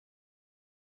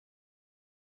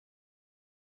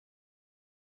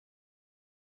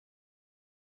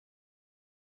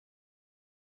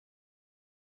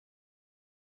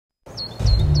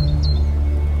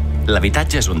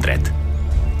L'habitatge és un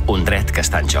dret que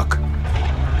està en joc.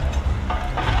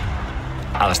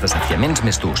 Els desafiaments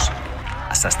més durs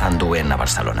s'estan duent a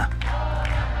Barcelona.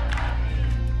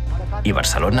 I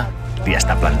Barcelona li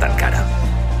està plantant cara,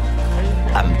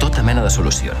 amb tota mena de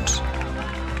solucions.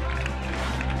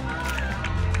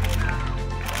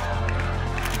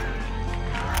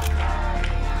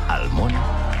 El món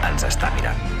ens està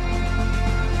mirant.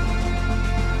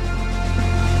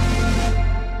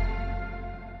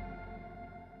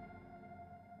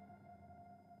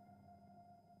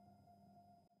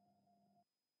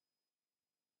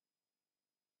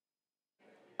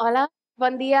 Hola,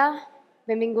 bon dia,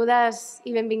 benvingudes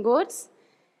i benvinguts.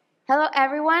 Hello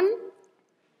everyone,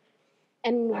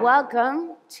 and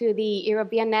welcome to the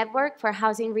European Network for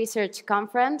Housing Research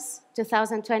Conference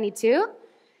 2022.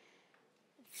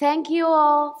 Thank you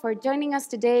all for joining us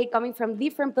today, coming from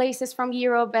different places from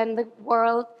Europe and the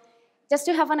world. Just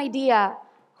to have an idea,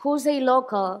 who's a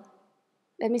local?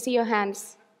 Let me see your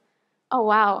hands. Oh,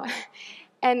 wow.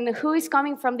 And who is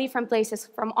coming from different places,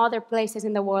 from other places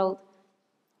in the world?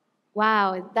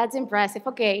 Wow, that's impressive.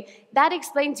 Okay, that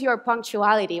explains your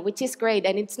punctuality, which is great,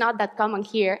 and it's not that common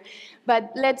here.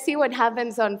 But let's see what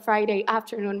happens on Friday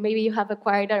afternoon. Maybe you have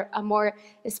acquired a more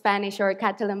Spanish or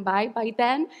Catalan vibe by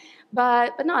then.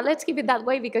 But no, let's keep it that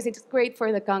way because it's great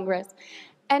for the Congress.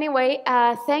 Anyway,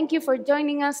 thank you for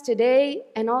joining us today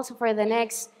and also for the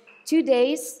next 2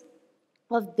 days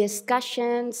of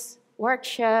discussions,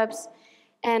 workshops,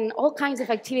 and all kinds of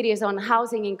activities on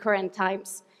housing in current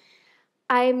times.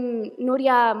 I'm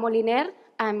Nuria Moliner.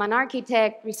 I'm an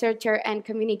architect, researcher, and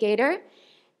communicator,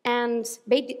 and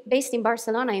based in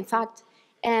Barcelona, in fact.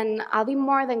 And I'll be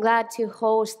more than glad to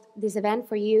host this event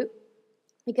for you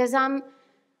because I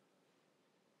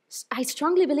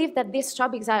strongly believe that these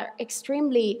topics are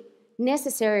extremely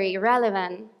necessary,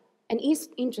 relevant, and is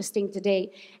interesting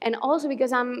today. And also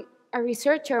because I'm a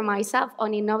researcher myself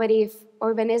on innovative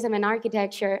urbanism and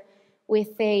architecture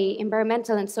with an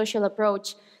environmental and social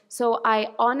approach. So I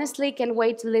honestly can't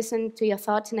wait to listen to your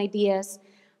thoughts and ideas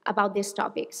about these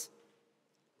topics.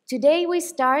 Today we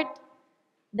start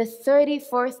the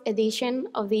 34th edition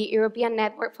of the European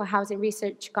Network for Housing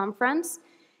Research Conference.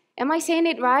 Am I saying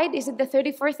it right? Is it the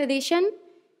 34th edition?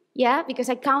 Yeah, because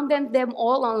I counted them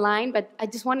all online, but I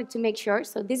just wanted to make sure.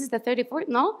 So this is the 34th,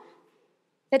 no?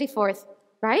 34th,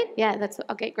 right? Yeah, that's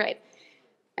okay, great.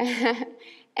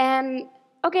 And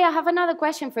okay, I have another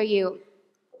question for you.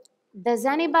 Does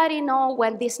anybody know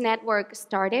when this network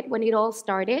started, when it all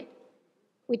started?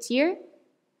 Which year?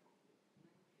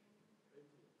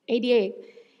 88.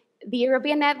 The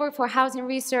European Network for Housing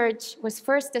Research was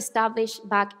first established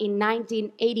back in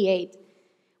 1988,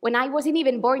 when I wasn't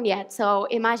even born yet. So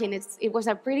imagine, it was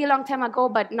a pretty long time ago,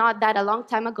 but not that a long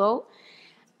time ago.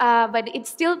 But it's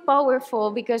still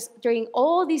powerful because during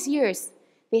all these years,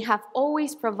 they have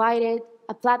always provided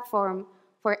a platform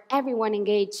for everyone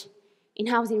engaged in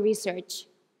housing research.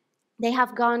 They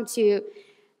have gone to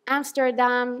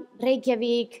Amsterdam,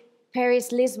 Reykjavik,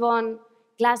 Paris, Lisbon,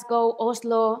 Glasgow,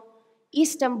 Oslo,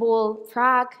 Istanbul,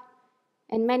 Prague,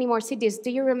 and many more cities. Do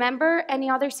you remember any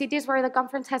other cities where the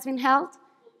conference has been held?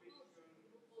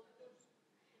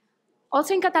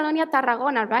 Also in Catalonia,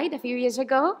 Tarragona, right, a few years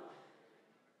ago?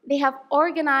 They have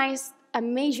organized a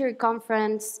major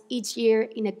conference each year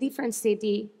in a different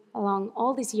city along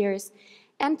all these years.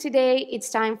 And today, it's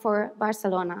time for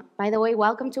Barcelona. By the way,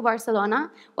 welcome to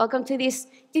Barcelona. Welcome to this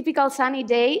typical sunny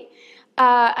day.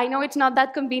 I know it's not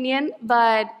that convenient,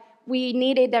 but we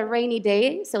needed a rainy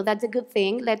day, so that's a good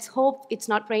thing. Let's hope it's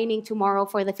not raining tomorrow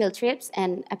for the field trips,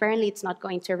 and apparently it's not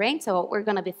going to rain, so we're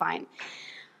gonna be fine.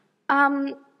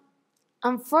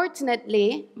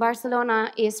 Unfortunately,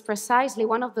 Barcelona is precisely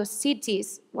one of those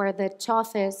cities where the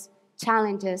toughest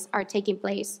challenges are taking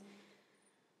place.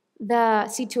 The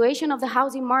situation of the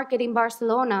housing market in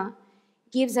Barcelona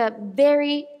gives a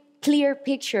very clear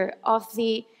picture of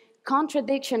the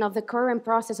contradiction of the current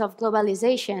process of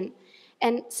globalization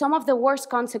and some of the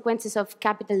worst consequences of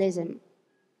capitalism.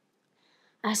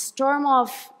 A storm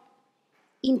of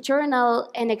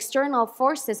internal and external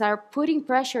forces are putting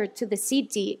pressure to the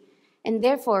city and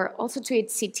therefore also to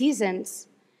its citizens,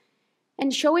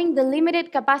 and showing the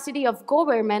limited capacity of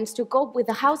governments to cope with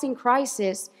the housing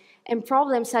crisis and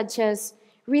problems such as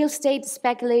real estate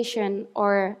speculation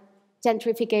or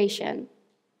gentrification.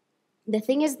 The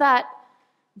thing is that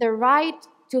the right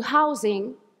to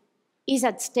housing is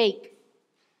at stake.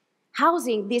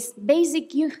 Housing, this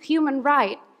basic human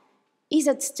right, is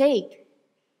at stake.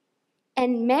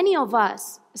 And many of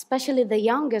us, especially the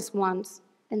youngest ones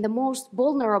and the most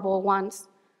vulnerable ones,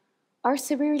 are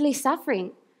severely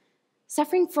suffering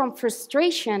from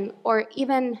frustration or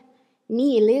even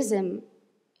nihilism,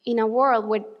 in a world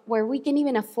where we can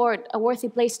even afford a worthy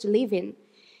place to live in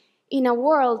a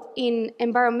world in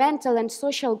environmental and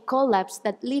social collapse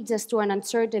that leads us to an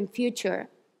uncertain future.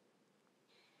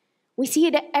 We see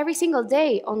it every single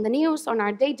day on the news, on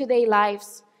our day-to-day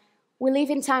lives. We live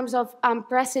in times of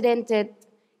unprecedented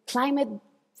climate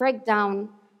breakdown,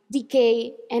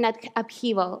 decay, and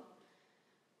upheaval.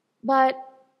 But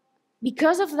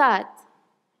because of that,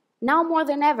 now more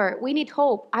than ever, we need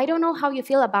hope. I don't know how you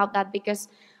feel about that, because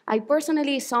I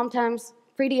personally sometimes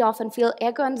pretty often feel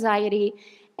eco-anxiety,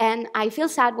 and I feel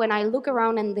sad when I look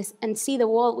around and see the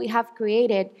world we have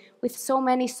created with so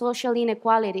many social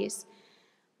inequalities.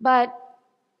 But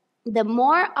the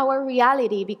more our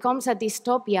reality becomes a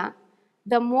dystopia,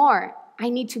 the more I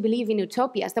need to believe in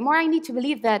utopias. The more I need to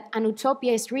believe that an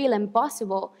utopia is real and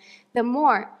possible, the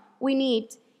more we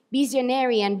need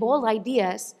visionary and bold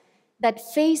ideas that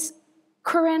face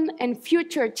current and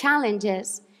future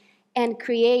challenges and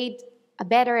create a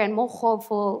better and more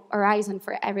hopeful horizon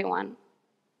for everyone.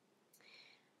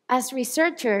 As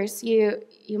researchers, you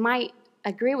might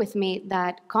agree with me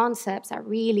that concepts are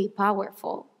really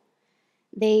powerful.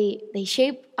 They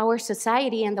shape our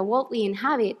society and the world we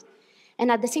inhabit, and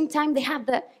at the same time, they have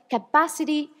the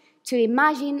capacity to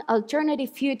imagine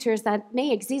alternative futures that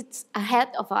may exist ahead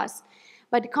of us.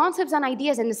 But concepts and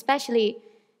ideas, and especially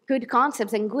good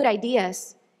concepts and good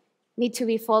ideas, need to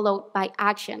be followed by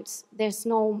actions. There's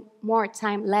no more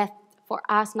time left for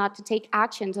us not to take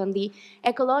actions on the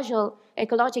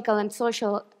ecological and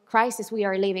social crisis we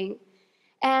are living.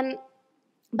 And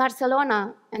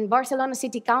Barcelona and Barcelona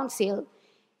City Council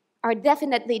are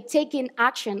definitely taking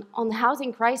action on the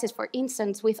housing crisis, for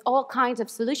instance, with all kinds of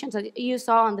solutions that you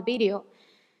saw on the video.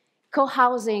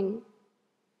 Co-housing,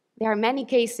 there are many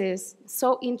cases,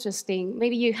 so interesting.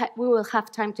 Maybe we will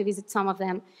have time to visit some of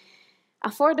them.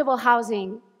 Affordable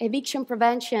housing, eviction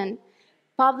prevention,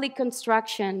 public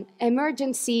construction,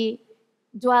 emergency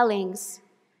dwellings,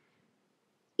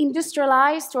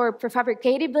 industrialized or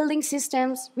prefabricated building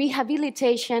systems,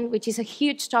 rehabilitation, which is a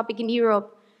huge topic in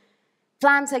Europe,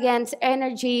 plans against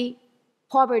energy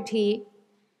poverty,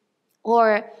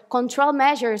 or control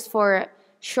measures for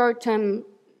short-term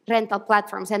rental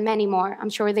platforms, and many more.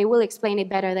 I'm sure they will explain it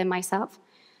better than myself.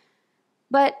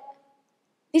 But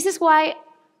this is why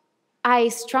I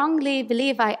strongly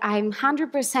believe, I'm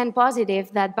 100%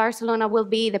 positive that Barcelona will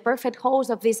be the perfect host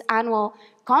of this annual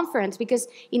conference, because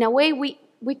in a way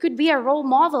we could be a role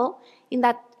model in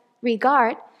that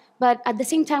regard, but at the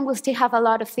same time we'll still have a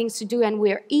lot of things to do, and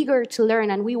we're eager to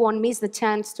learn, and we won't miss the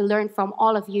chance to learn from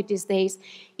all of you these days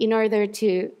in order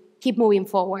to keep moving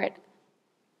forward.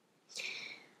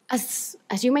 As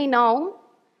you may know,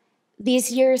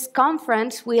 this year's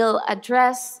conference will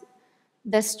address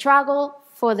the struggle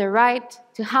for the right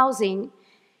to housing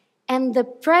and the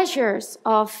pressures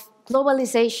of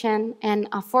globalization and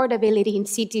affordability in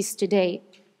cities today.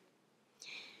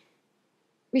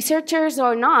 Researchers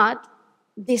or not,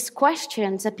 these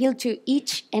questions appeal to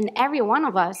each and every one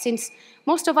of us, since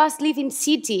most of us live in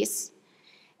cities,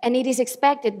 and it is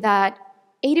expected that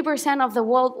 80% of the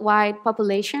worldwide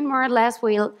population, more or less,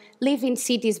 will live in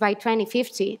cities by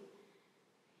 2050.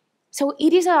 So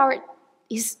it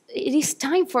is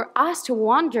time for us to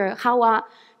wonder how a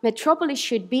metropolis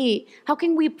should be. How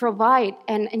can we provide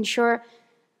and ensure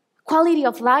quality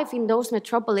of life in those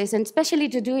metropolises, and especially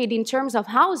to do it in terms of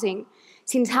housing,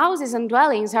 since houses and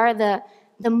dwellings are the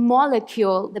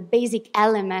molecule, the basic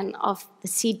element of the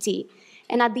city.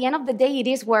 And at the end of the day, it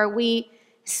is where we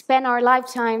spend our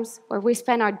lifetimes, where we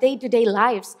spend our day-to-day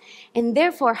lives. And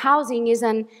therefore, housing is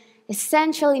an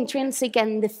essential, intrinsic,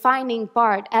 and defining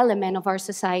element of our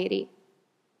society.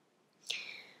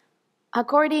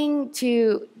 According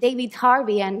to David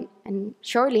Harvey, and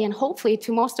surely and hopefully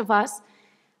to most of us,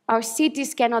 our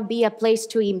cities cannot be a place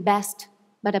to invest,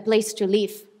 but a place to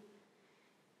live.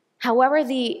 However,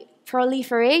 the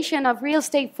proliferation of real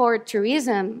estate for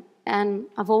tourism, and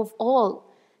above all,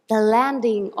 the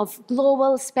landing of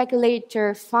global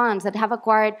speculator funds that have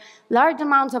acquired large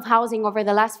amounts of housing over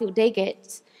the last few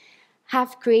decades,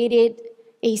 have created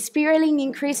a spiraling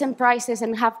increase in prices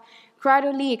and have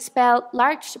gradually expelled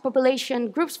large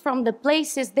population groups from the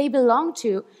places they belong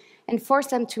to and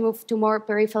forced them to move to more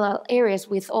peripheral areas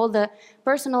with all the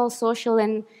personal, social,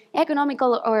 and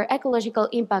economical or ecological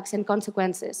impacts and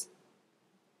consequences.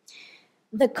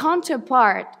 The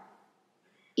counterpart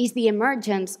is the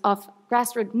emergence of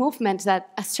grassroots movements that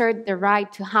assert the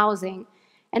right to housing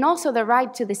and also the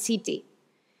right to the city.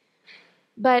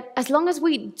 But as long as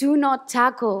we do not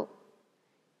tackle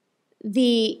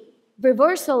the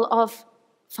reversal of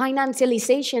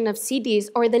financialization of cities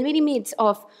or the limits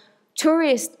of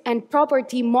tourist and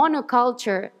property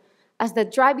monoculture as the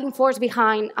driving force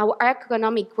behind our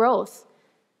economic growth,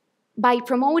 by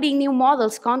promoting new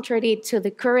models contrary to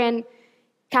the current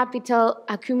capital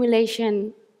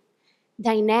accumulation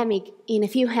dynamic in a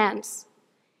few hands,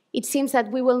 it seems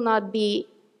that we will not be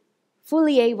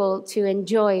fully able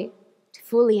to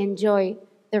fully enjoy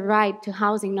the right to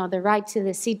housing, nor the right to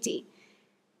the city,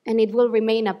 and it will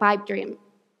remain a pipe dream.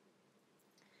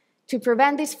 To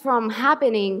prevent this from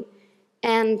happening,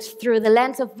 and through the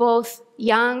lens of both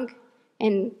young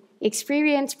and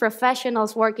experienced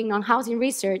professionals working on housing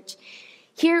research,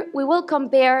 here we will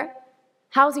compare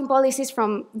housing policies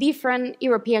from different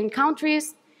European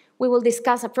countries. We will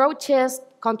discuss approaches,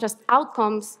 contrast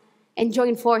outcomes, and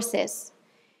join forces.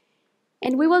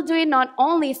 And we will do it not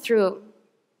only through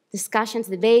discussions,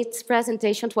 debates,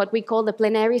 presentations, what we call the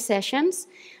plenary sessions,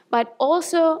 but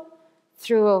also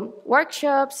through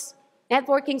workshops,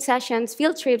 networking sessions,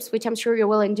 field trips, which I'm sure you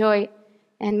will enjoy,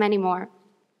 and many more.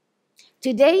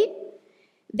 Today,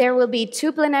 there will be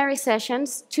 2 plenary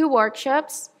sessions, 2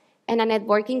 workshops, and a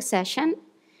networking session.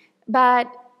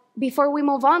 But before we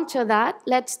move on to that,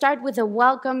 let's start with the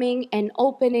welcoming and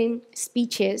opening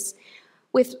speeches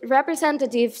with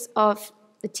representatives of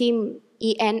the team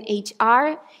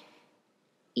ENHR,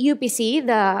 UPC,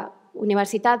 the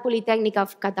Universitat Politècnica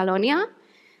of Catalonia,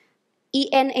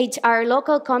 ENHR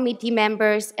local committee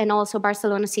members, and also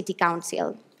Barcelona City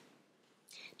Council.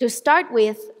 To start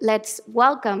with, let's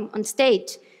welcome on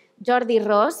stage Jordi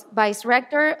Ros, Vice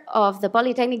Rector of the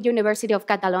Polytechnic University of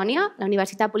Catalonia, la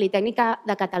Universitat Politècnica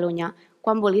de Catalunya.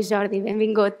 Quan vulguis, Jordi,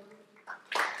 benvingut.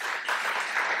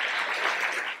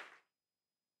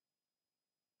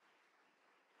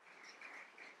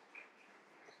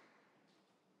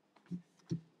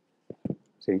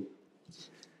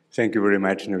 Thank you very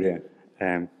much, Nuria.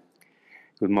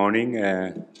 Good morning,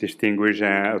 distinguished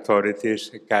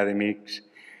authorities, academics,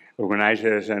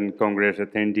 organizers, and Congress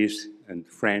attendees, and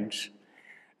friends.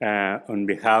 On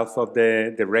behalf of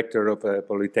the Rector of the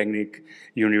Polytechnic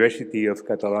University of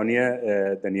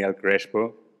Catalonia, Daniel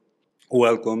Crespo,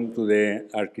 welcome to the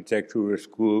Architecture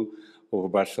School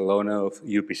of Barcelona of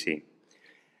UPC.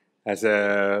 As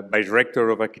a Vice Rector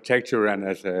of Architecture and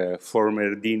as a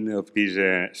former Dean of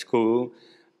this school,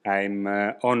 I'm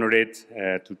honored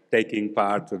to taking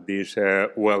part of this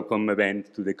welcome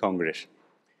event to the Congress.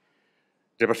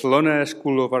 The Barcelona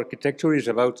School of Architecture is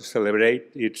about to celebrate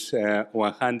its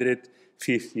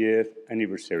 150th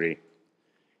anniversary,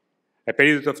 a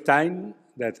period of time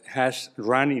that has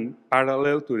run in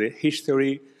parallel to the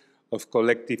history of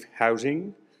collective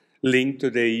housing linked to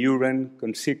the urban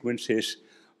consequences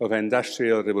of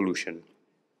industrial revolution.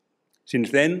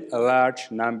 Since then, a large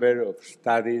number of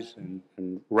studies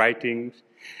and writings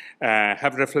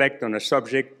have reflected on a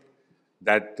subject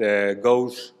that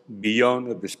goes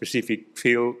beyond the specific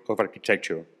field of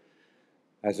architecture.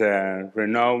 As a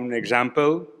renowned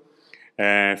example,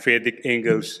 Friedrich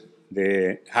Engels'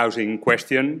 The Housing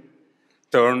Question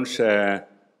turns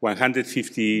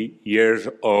 150 years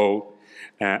old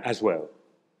as well.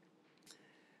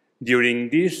 During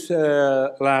this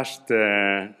last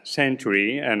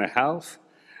century and a half,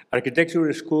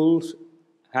 architecture schools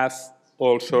have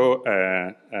also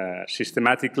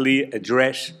systematically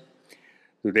addressed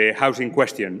the housing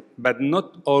question, but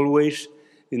not always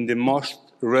in the most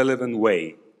relevant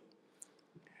way.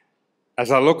 As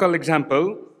a local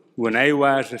example, when I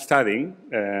was studying,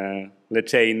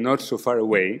 let's say not so far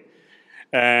away,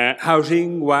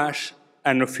 housing was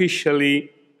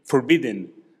unofficially forbidden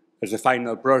as a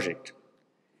final project.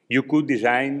 You could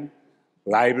design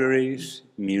libraries,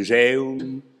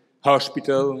 museums,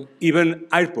 hospitals, even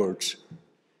airports,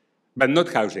 but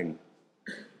not housing.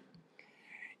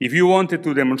 If you wanted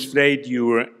to demonstrate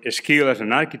your skill as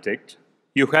an architect,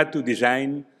 you had to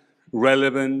design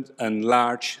relevant and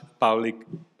large public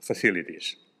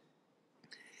facilities.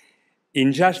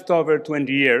 In just over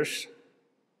 20 years,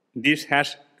 this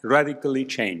has radically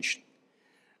changed.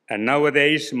 And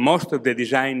nowadays, most of the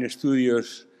design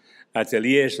studios,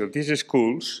 ateliers of these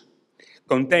schools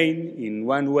contain, in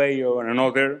one way or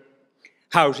another,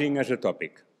 housing as a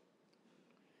topic.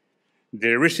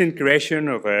 The recent creation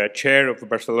of a chair of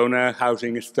Barcelona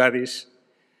Housing Studies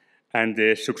and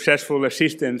the successful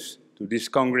assistance to this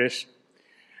Congress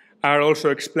are also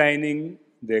explaining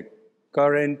the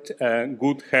current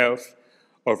good health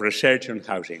of research on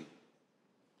housing.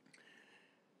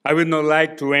 I would not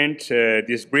like to end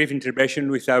this brief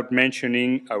intervention without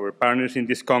mentioning our partners in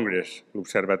this Congress,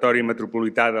 l'Observatori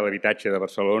Metropolità de l'Habitatge de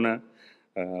Barcelona,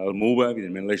 el MUBA,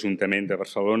 evidentment l'Ajuntament de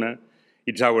Barcelona.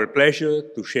 It's our pleasure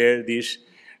to share this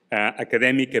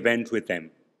academic event with them.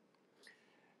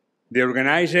 The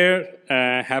organizer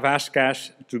have asked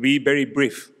us to be very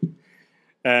brief.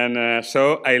 And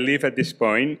so I leave at this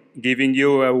point, giving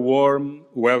you a warm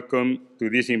welcome to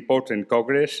this important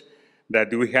Congress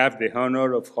that we have the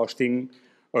honor of hosting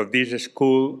of this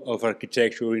School of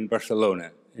Architecture in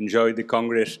Barcelona. Enjoy the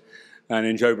Congress and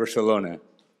enjoy Barcelona.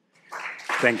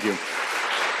 Thank you.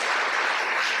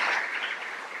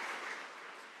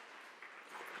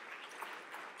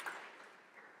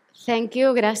 Thank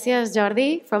you. Gracias,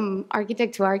 Jordi, from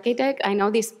architect to architect. I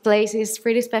know this place is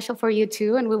pretty special for you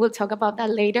too, and we will talk about that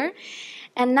later.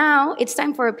 And now it's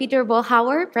time for Peter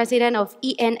Bolhauer, president of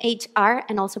ENHR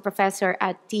and also professor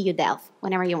at TU Delft,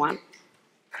 whenever you want.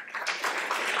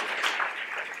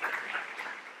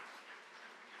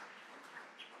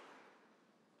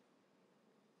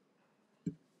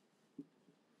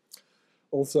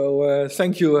 Also,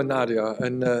 thank you, Nadia.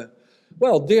 And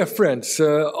well, dear friends,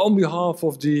 on behalf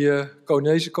of the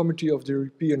Coordination Committee of the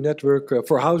European Network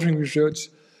for Housing Research,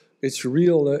 it's a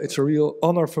real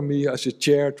honor for me as a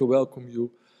chair to welcome you,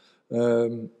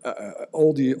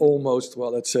 all the almost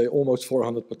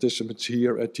 400 participants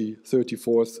here at the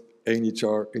 34th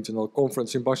ENHR International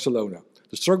Conference in Barcelona.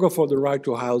 The struggle for the right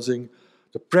to housing,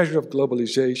 the pressure of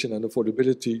globalization and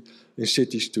affordability in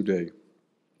cities today.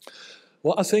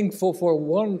 Well, I think for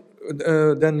more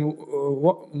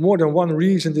than one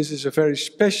reason, this is a very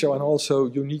special and also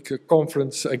unique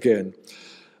conference again.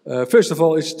 First of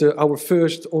all, it's our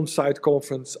first on-site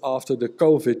conference after the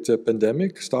COVID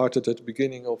pandemic, started at the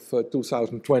beginning of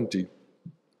 2020.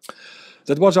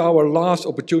 That was our last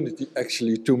opportunity,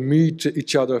 actually, to meet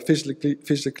each other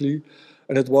physically,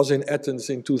 and it was in Athens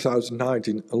in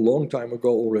 2019, a long time ago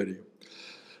already.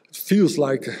 It feels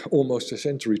like almost a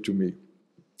century to me.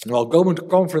 Well, going to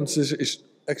conferences is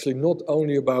actually not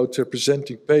only about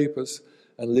presenting papers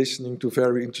and listening to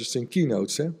very interesting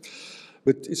keynotes,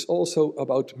 but it's also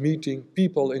about meeting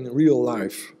people in real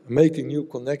life, making new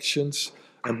connections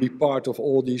and be part of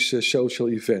all these social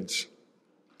events.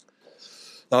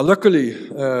 Now, luckily,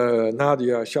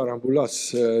 Nadia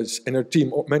Charamboulas and her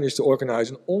team managed to organize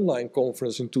an online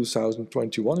conference in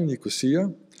 2021 in Nicosia.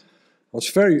 It was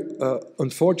very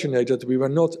unfortunate that we were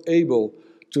not able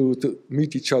to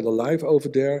meet each other live over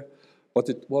there, but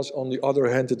it was, on the other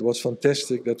hand, it was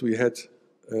fantastic that we had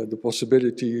the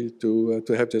possibility to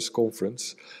have this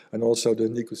conference, and also the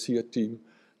Nicosia team,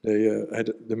 they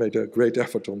made a great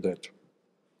effort on that.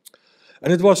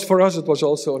 And it was, for us, it was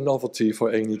also a novelty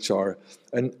for ENHR,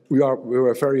 and we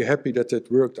were very happy that it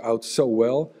worked out so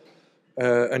well,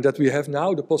 and that we have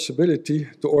now the possibility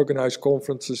to organize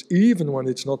conferences even when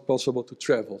it's not possible to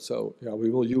travel. So yeah, we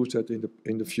will use that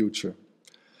in the future.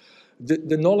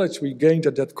 The knowledge we gained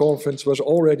at that conference was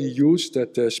already used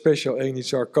at the special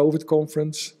ENHR COVID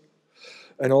conference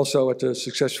and also at the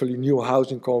successfully new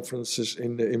housing conferences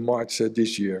in March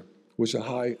this year with a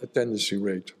high attendance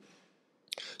rate.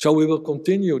 So we will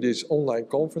continue these online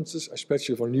conferences,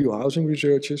 especially for new housing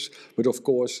researchers, but of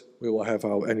course we will have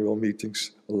our annual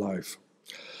meetings live.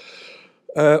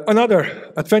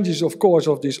 Another advantage, of course,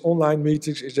 of these online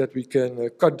meetings is that we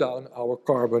can cut down our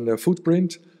carbon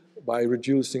footprint by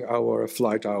reducing our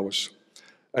flight hours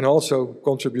and also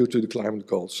contribute to the climate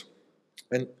goals.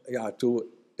 And yeah, to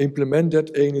implement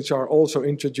that, ENHR also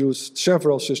introduced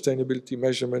several sustainability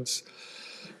measurements,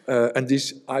 and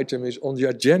this item is on the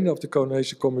agenda of the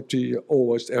Coordination Committee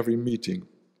almost every meeting.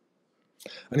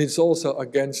 And it's also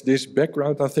against this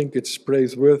background, I think it's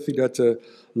praiseworthy that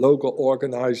local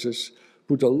organizers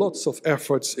put a lots of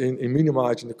efforts in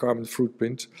minimizing the carbon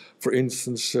footprint, for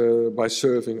instance, by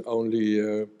serving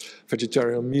only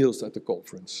vegetarian meals at the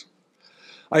conference.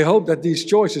 I hope that these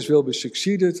choices will be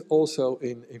succeeded also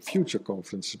in future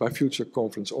conferences, by future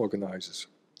conference organizers.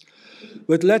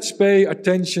 But let's pay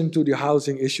attention to the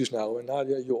housing issues now. And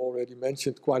Nadia, you already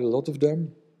mentioned quite a lot of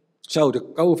them. So the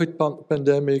COVID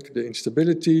pandemic, the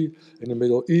instability in the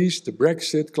Middle East, the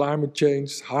Brexit, climate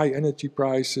change, high energy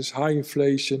prices, high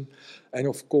inflation, and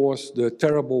of course the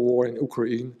terrible war in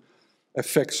Ukraine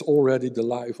affects already the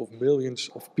life of millions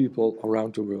of people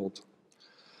around the world.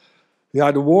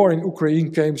 Yeah, the war in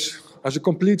Ukraine came as a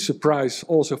complete surprise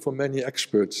also for many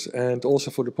experts and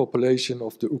also for the population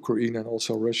of the Ukraine and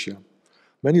also Russia.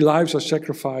 Many lives are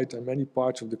sacrificed and many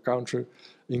parts of the country,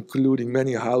 including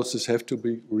many houses, have to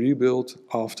be rebuilt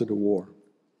after the war.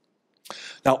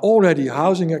 Now, already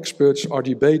housing experts are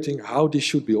debating how this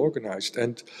should be organized,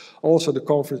 and also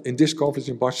in this conference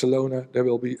in Barcelona, there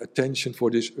will be attention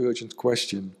for this urgent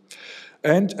question.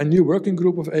 And a new working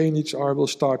group of ENHR will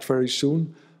start very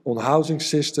soon on housing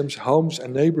systems, homes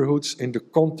and neighborhoods in the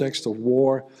context of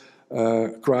war,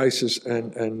 crisis,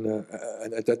 and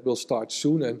that will start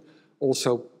soon. And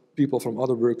also people from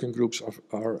other working groups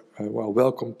are well,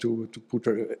 welcome to put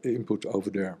their input over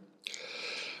there.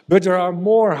 But there are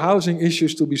more housing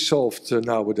issues to be solved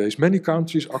nowadays. Many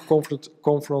countries are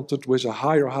confronted with a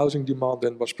higher housing demand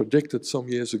than was predicted some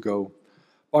years ago,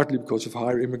 partly because of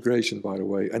higher immigration, by the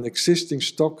way. And existing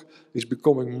stock is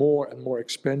becoming more and more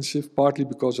expensive, partly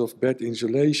because of bad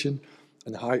insulation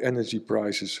and high energy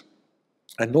prices.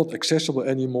 And not accessible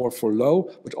anymore for low,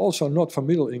 but also not for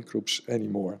middle incomes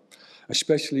anymore,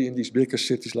 especially in these bigger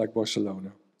cities like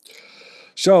Barcelona.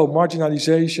 So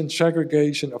marginalization,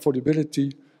 segregation, affordability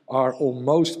are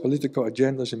almost political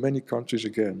agendas in many countries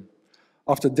again.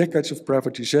 After decades of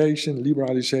privatization,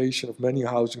 liberalization of many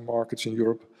housing markets in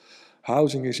Europe,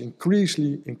 housing is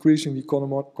increasingly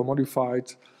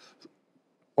commodified,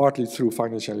 partly through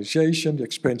financialization, the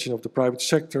expansion of the private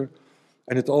sector,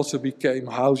 and it also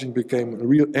housing became a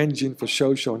real engine for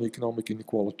social and economic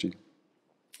inequality.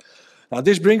 Now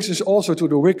this brings us also to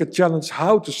the wicked challenge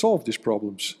how to solve these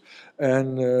problems,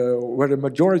 and where the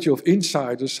majority of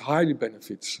insiders highly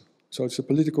benefits. So it's a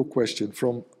political question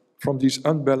from these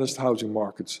unbalanced housing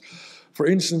markets. For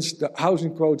instance, the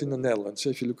housing quote in the Netherlands,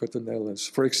 if you look at the Netherlands,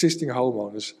 for existing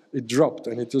homeowners, it dropped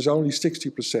and it was only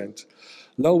 60%,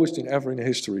 lowest in ever in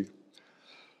history.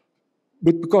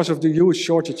 But because of the huge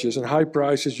shortages and high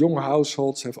prices, young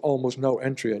households have almost no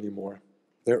entry anymore.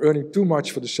 They're earning too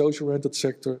much for the social rented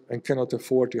sector and cannot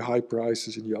afford the high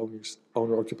prices in the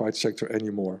owner-occupied sector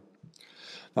anymore.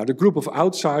 Now, the group of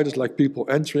outsiders, like people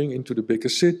entering into the bigger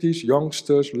cities,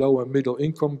 youngsters, low and middle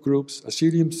income groups,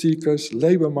 asylum seekers,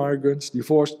 labor migrants,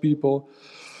 divorced people,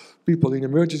 people in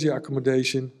emergency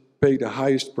accommodation, pay the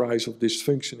highest price of this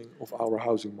functioning of our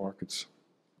housing markets.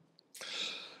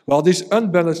 Well, this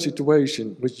unbalanced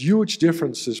situation with huge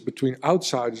differences between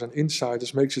outsiders and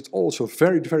insiders makes it also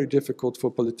very, very difficult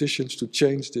for politicians to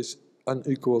change this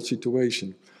unequal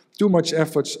situation. Too much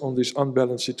efforts on this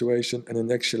unbalanced situation, and the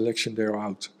next election they're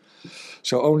out.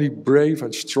 So only brave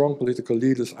and strong political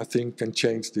leaders, I think, can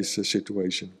change this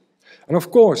situation. And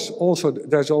of course,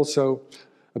 there's also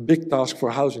a big task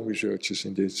for housing researchers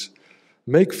in this.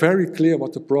 Make very clear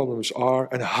what the problems are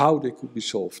and how they could be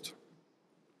solved.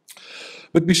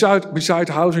 But beside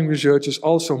housing researchers,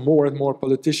 also more and more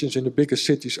politicians in the bigger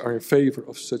cities are in favor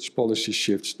of such policy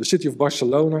shifts. The city of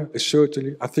Barcelona is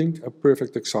certainly, I think, a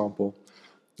perfect example.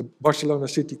 The Barcelona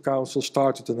City Council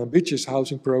started an ambitious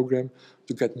housing program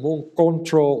to get more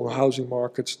control on housing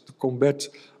markets, to combat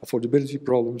affordability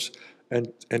problems,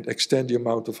 and extend the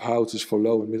amount of houses for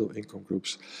low and middle income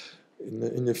groups.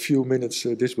 In a few minutes,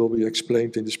 this will be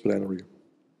explained in this plenary.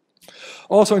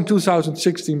 Also in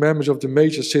 2016, members of the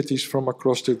major cities from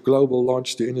across the globe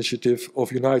launched the initiative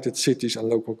of United Cities and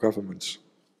Local Governments.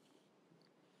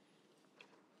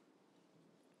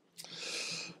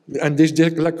 And this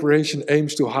declaration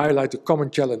aims to highlight the common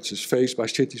challenges faced by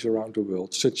cities around the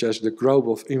world, such as the growth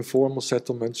of informal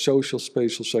settlement, social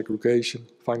spatial segregation,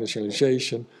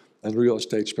 financialization, and real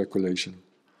estate speculation,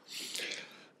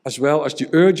 as well as the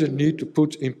urgent need to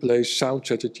put in place sound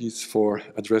strategies for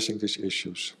addressing these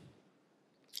issues.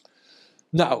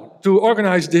 Now, to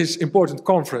organize this important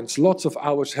conference, lots of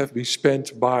hours have been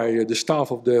spent by the staff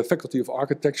of the Faculty of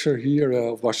Architecture here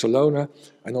of Barcelona,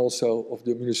 and also of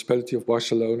the municipality of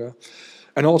Barcelona,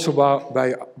 and also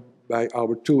by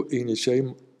our two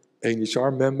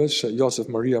ENHR members, Joseph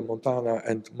Maria Montana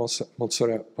and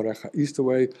Montserrat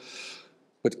Pareja-Eastaway.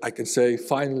 But I can say,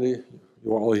 finally,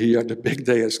 you are all here, the big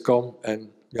day has come, and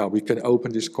yeah, we can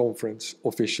open this conference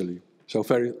officially. So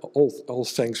all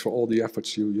thanks for all the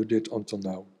efforts you did until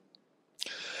now.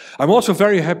 I'm also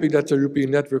very happy that the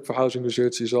European Network for Housing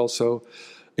Research is also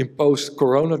in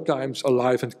post-corona times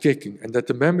alive and kicking, and that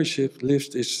the membership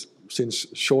list since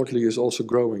shortly is also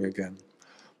growing again.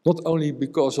 Not only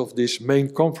because of these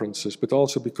main conferences, but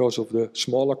also because of the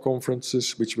smaller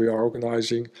conferences which we are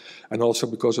organizing, and also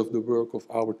because of the work of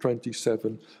our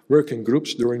 27 working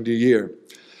groups during the year.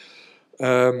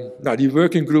 Now, the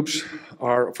working groups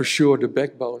are for sure the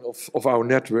backbone of our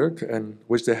network, and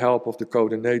with the help of the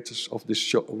coordinators of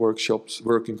these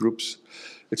working groups,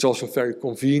 it's also very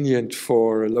convenient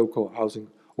for local housing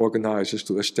organizers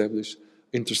to establish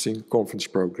interesting conference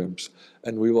programs.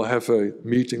 And we will have a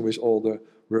meeting with all the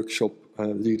workshop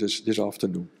leaders this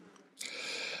afternoon.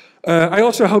 I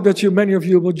also hope that many of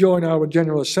you will join our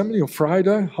General Assembly on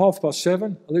Friday,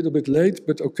 7:30, a little bit late,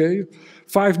 but okay.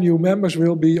 5 new members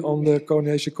will be on the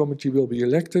coordination committee, will be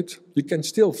elected. You can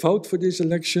still vote for this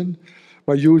election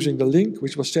by using the link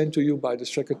which was sent to you by the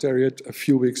Secretariat a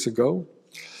few weeks ago.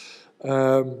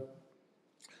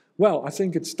 Well, I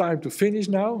think it's time to finish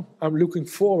now. I'm looking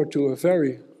forward to a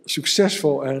very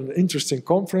successful and interesting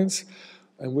conference.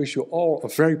 and wish you all a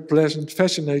very pleasant,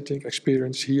 fascinating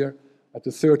experience here at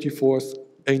the 34th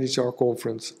ENHR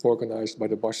conference organized by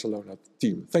the Barcelona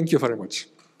team. Thank you very much.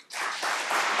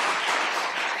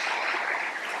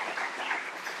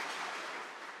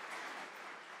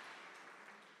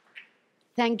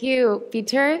 Thank you,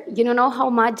 Peter. You don't know how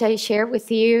much I share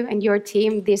with you and your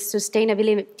team these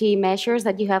sustainability measures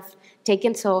that you have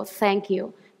taken, so thank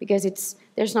you, because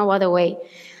there's no other way.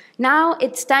 Now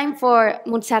it's time for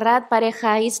Montserrat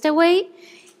Pareja-Eastaway,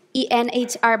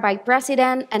 ENHR Vice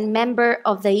President and member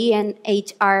of the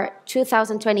ENHR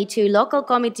 2022 Local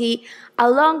Committee,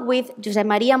 along with Josep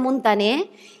Maria Montaner,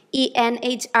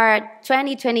 ENHR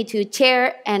 2022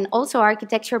 Chair and also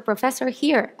Architecture Professor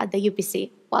here at the UPC.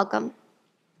 Welcome.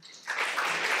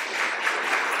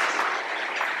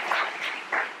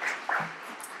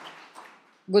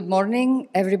 Good morning,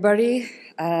 everybody.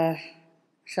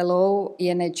 Hello,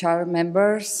 ENHR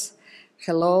members.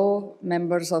 Hello,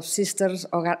 members of sisters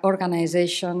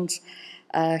organizations.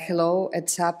 Hello,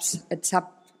 ETSAP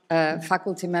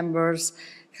faculty members.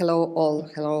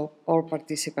 Hello, all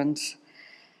participants.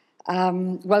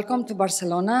 Welcome to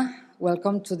Barcelona.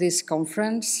 Welcome to this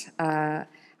conference. I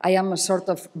am a sort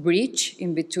of bridge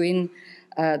in between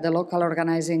the local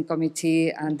organizing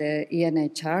committee and the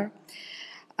ENHR.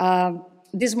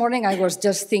 This morning I was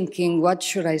just thinking, what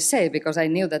should I say? Because I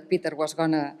knew that Peter was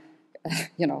gonna,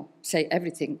 say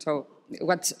everything. So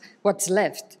what's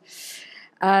left?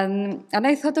 And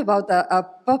I thought about a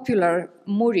popular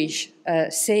Moorish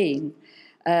saying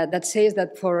that says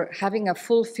that for having a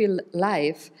fulfilled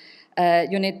life,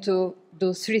 you need to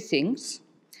do three things.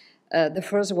 The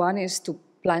first one is to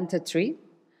plant a tree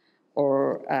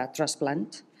or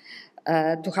transplant,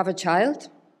 to have a child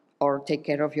or take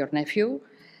care of your nephew,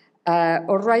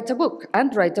 or write a book,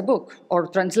 or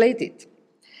translate it.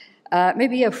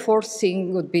 Maybe a fourth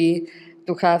thing would be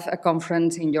to have a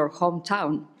conference in your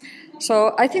hometown.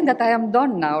 So I think that I am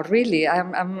done now, really. I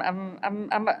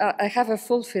have a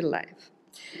fulfilled life.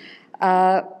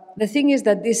 The thing is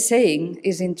that this saying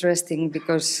is interesting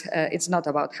because it's not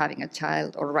about having a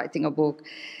child or writing a book.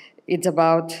 It's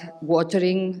about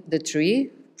watering the tree,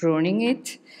 pruning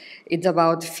it. It's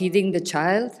about feeding the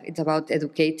child. It's about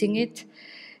educating it.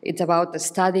 It's about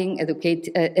studying,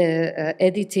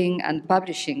 editing, and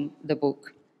publishing the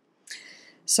book.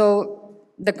 So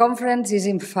the conference is,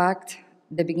 in fact,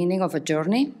 the beginning of a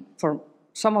journey. For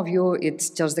some of you, it's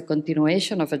just the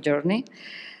continuation of a journey.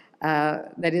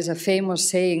 There is a famous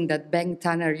saying that Ben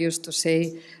Tanner used to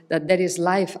say that there is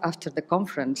life after the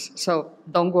conference. So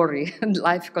don't worry,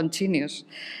 life continues.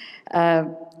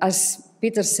 As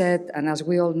Peter said, and as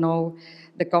we all know,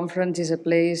 the conference is a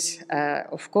place,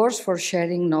 of course, for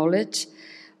sharing knowledge,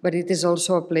 but it is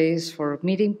also a place for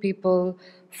meeting people,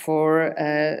 for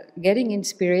getting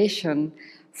inspiration,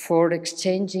 for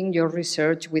exchanging your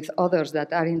research with others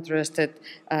that are interested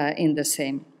in the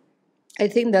same. I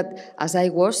think that, as I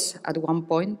was at one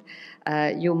point,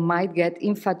 you might get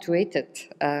infatuated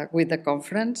with the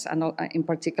conference, and in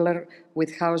particular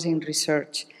with housing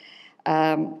research.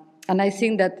 And I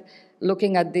think that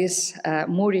looking at this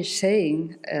Moorish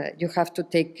saying, you have to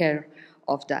take care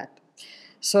of that.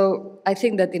 So I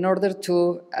think that in order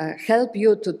to help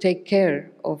you to take care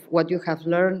of what you have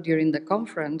learned during the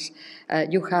conference,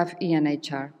 you have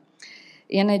ENHR.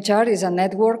 ENHR is a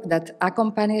network that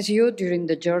accompanies you during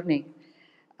the journey.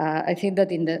 I think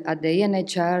that at the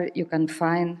ENHR you can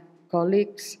find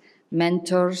colleagues,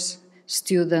 mentors,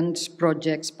 students,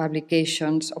 projects,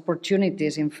 publications,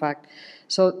 opportunities, in fact.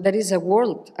 So there is a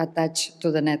world attached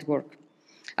to the network.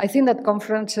 I think that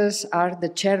conferences are the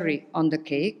cherry on the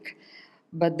cake,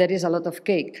 but there is a lot of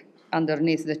cake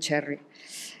underneath the cherry.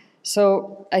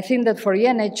 So I think that for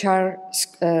ENHR,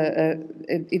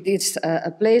 it is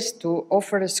a place to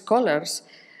offer scholars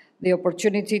the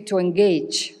opportunity to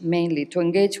engage, mainly to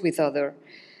engage with others.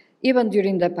 Even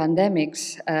during the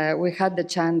pandemics, we had the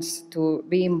chance to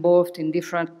be involved in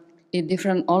different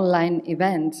online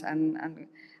events, and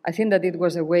I think that it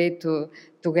was a way to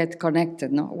get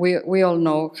connected. No? We all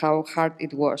know how hard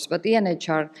it was, but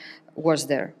ENHR was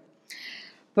there.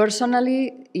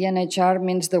 Personally, ENHR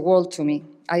means the world to me.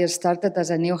 I started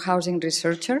as a new housing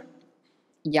researcher,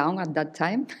 young at that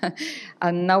time,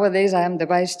 and nowadays I am the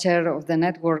vice chair of the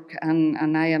network,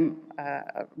 and I am,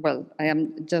 I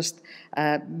am just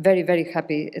very, very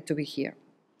happy to be here.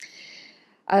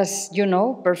 As you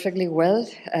know perfectly well,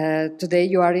 today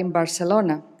you are in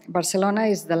Barcelona. Barcelona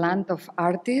is the land of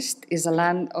artists, is a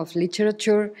land of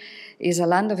literature, is a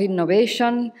land of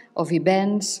innovation, of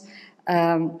events.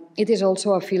 It is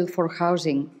also a field for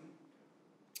housing.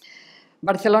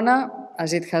 Barcelona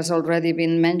as it has already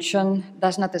been mentioned,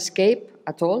 does not escape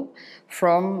at all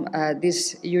from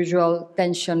this usual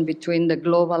tension between the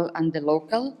global and the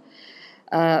local.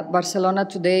 Barcelona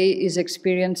today is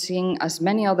experiencing, as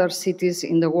many other cities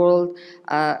in the world,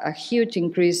 a huge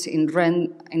increase in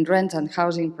rent and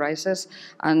housing prices,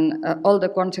 and all the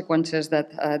consequences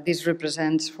that this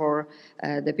represents for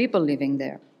the people living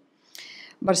there.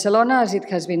 Barcelona, as it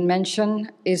has been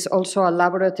mentioned, is also a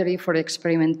laboratory for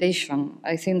experimentation.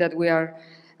 I think that we are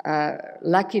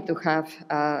lucky to have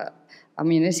a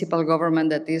municipal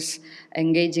government that is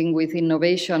engaging with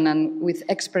innovation and with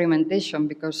experimentation,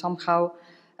 because somehow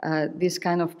these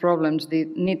kind of problems, they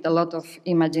need a lot of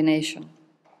imagination.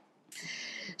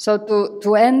 So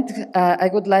to end,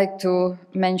 I would like to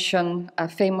mention a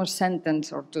famous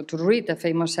sentence, or to read a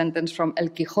famous sentence from El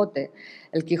Quijote.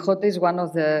 El Quijote is one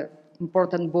of the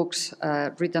important books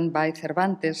written by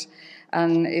Cervantes,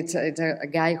 and it's a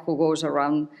guy who goes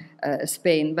around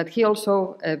Spain, but he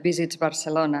also visits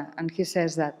Barcelona, and he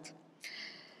says that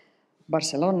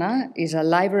Barcelona is a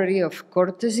library of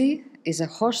courtesy, is a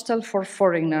hostel for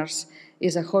foreigners,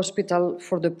 is a hospital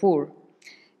for the poor,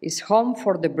 is home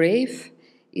for the brave,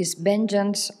 is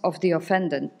vengeance of the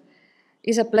offended,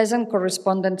 is a pleasant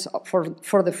correspondence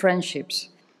for the friendships,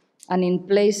 and in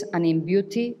place and in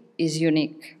beauty is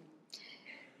unique.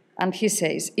 And he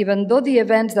says, even though the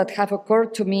events that have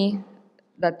occurred to me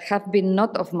that have been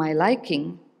not of my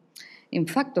liking, in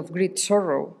fact of great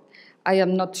sorrow, I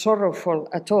am not sorrowful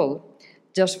at all,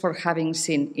 just for having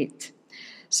seen it.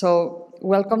 So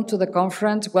welcome to the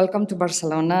conference, welcome to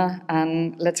Barcelona,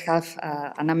 and let's have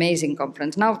an amazing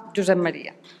conference. Now, Josep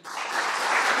Maria.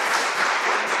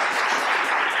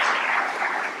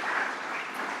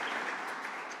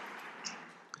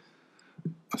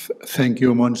 Thank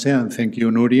you, Montse, and thank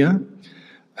you, Nuria.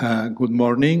 Good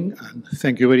morning, and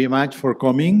thank you very much for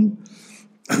coming.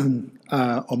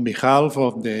 On behalf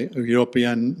of the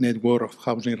European Network of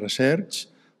Housing Research,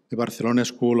 the Barcelona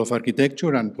School of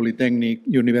Architecture and Polytechnic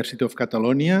University of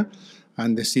Catalonia,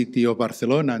 and the City of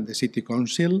Barcelona and the City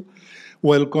Council,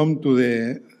 welcome to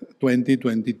the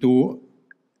 2022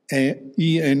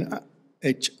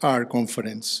 ENHR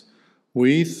conference,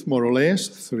 with more or less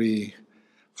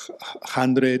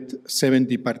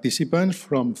 370 participants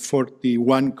from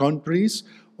 41 countries,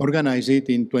 organized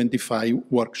in 25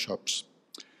 workshops.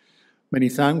 Many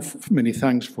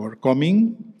thanks for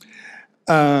coming.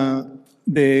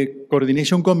 The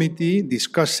Coordination Committee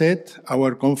discussed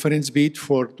our conference bid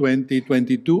for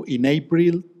 2022 in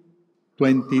April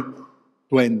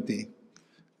 2020,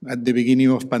 at the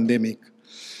beginning of pandemic,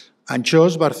 and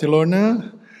chose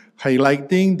Barcelona,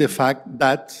 highlighting the fact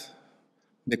that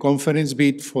the conference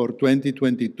bid for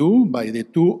 2022 by the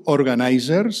two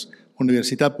organizers,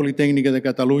 Universitat Politècnica de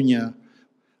Catalunya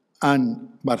and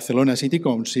Barcelona City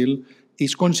Council,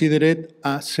 is considered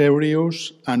a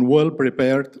serious and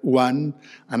well-prepared one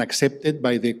and accepted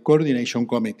by the Coordination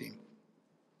Committee.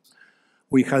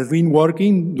 We have been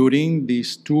working during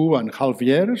these 2.5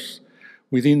 years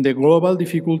within the global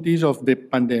difficulties of the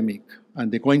pandemic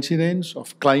and the coincidence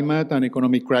of climate and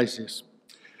economic crisis.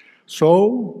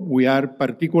 So we are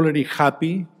particularly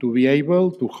happy to be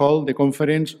able to hold the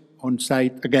conference on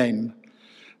site again,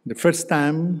 the first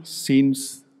time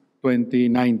since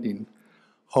 2019.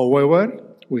 However,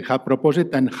 we have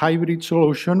proposed a hybrid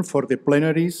solution for the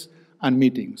plenaries and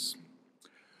meetings.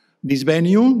 This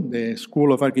venue, the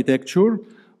School of Architecture,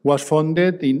 was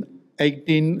founded in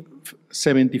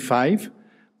 1875,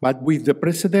 but with the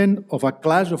precedent of a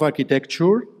class of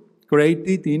architecture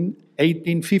created in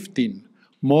 1815,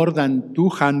 more than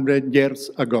 200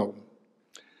 years ago.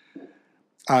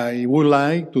 I would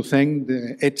like to thank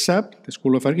the ETSAP, the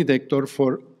School of Architecture,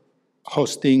 for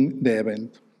hosting the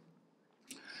event.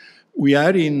 We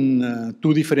are in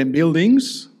two different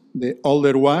buildings. The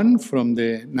older one from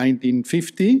the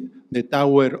 1950, the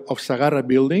Tower of Sagarra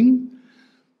building,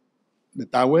 the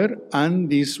tower, and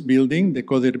this building, the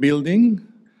Coder building,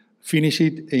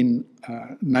 finished in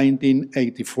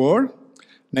 1984,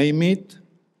 named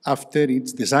after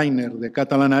its designer, the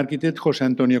Catalan architect José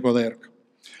Antonio Coder,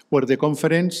 where the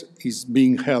conference is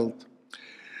being held.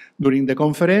 During the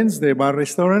conference, the bar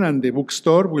restaurant and the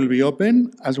bookstore will be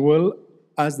open, as well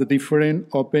as the different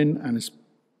open and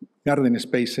garden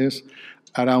spaces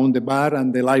around the bar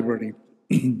and the library.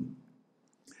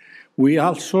 We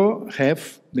also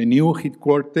have the new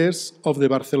headquarters of the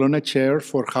Barcelona Chair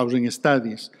for Housing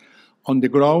Studies on the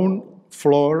ground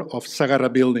floor of Sagarra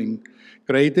building,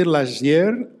 created last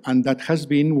year and that has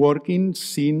been working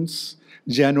since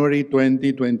January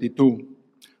 2022.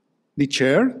 The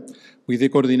chair, with the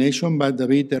coordination by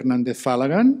David Hernández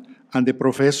Falagan and the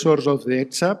professors of the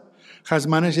ETSAP, has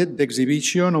managed the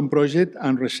exhibition on project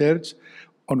and research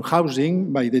on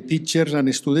housing by the teachers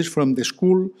and students from the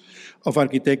School of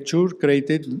Architecture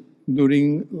created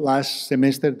during last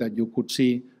semester that you could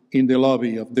see in the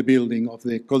lobby of the building, of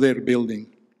the Coder building.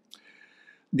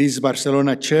 This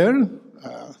Barcelona chair,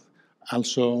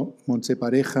 also Montse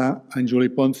Pareja and Julie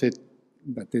Ponce,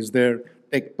 that is there,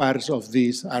 take parts of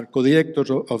this, are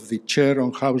co-directors of the chair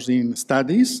on housing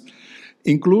studies,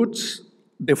 includes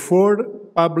the 4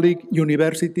 public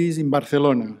universities in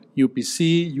Barcelona,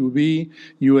 UPC, UB,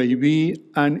 UAB,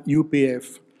 and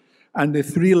UPF, and the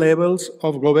 3 levels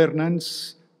of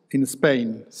governance in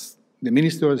Spain, the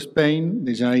Ministry of Spain,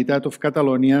 the Generalitat of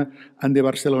Catalonia, and the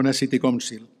Barcelona City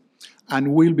Council,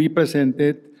 and will be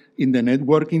presented in the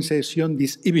networking session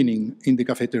this evening in the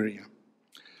cafeteria.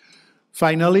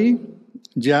 Finally,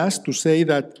 just to say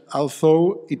that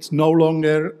although it's no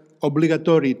longer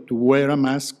obligatory to wear a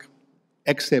mask,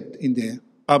 except in the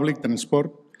public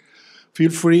transport,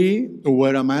 feel free to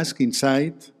wear a mask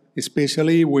inside,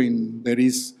 especially when there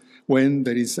is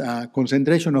a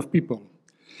concentration of people.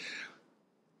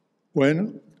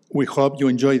 Well, we hope you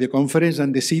enjoy the conference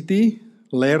and the city,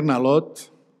 learn a lot,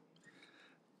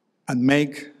 and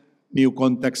make new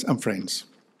contacts and friends.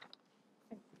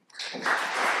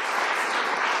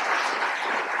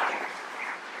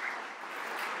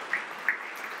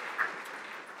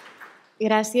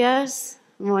 Gracias,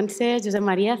 Montse, Josep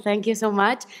Maria, thank you so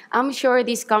much. I'm sure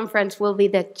this conference will be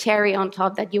the cherry on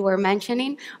top that you were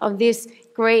mentioning of this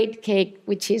great cake,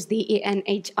 which is the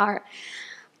ENHR.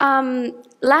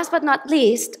 Last but not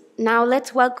least, now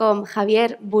let's welcome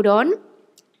Javier Buron,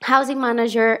 Housing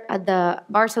Manager at the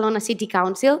Barcelona City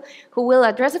Council, who will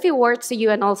address a few words to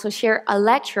you and also share a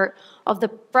lecture of the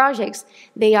projects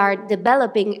they are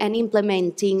developing and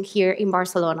implementing here in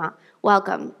Barcelona.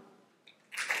 Welcome.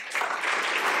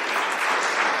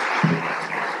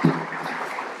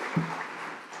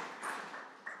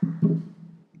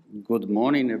 Good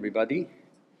morning, everybody.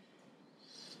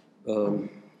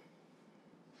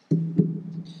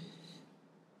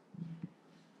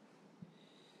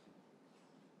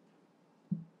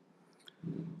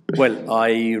 Well,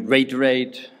 I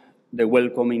reiterate the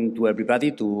welcoming to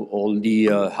everybody, to all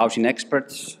the housing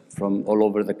experts from all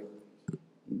over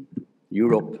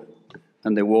Europe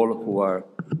and the world who are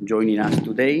joining us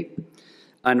today.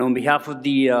 And on behalf of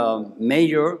the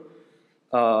mayor,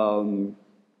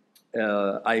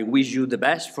 I wish you the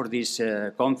best for this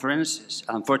conference.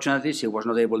 Unfortunately, she was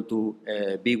not able to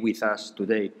be with us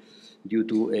today due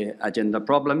to agenda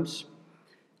problems.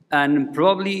 And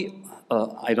probably,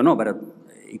 I don't know, but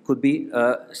it could be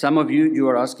some of you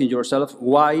are asking yourself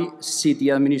why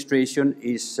city administration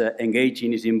is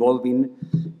engaging, is involving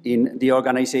in the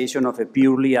organization of a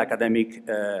purely academic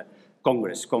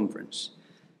conference.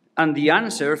 And the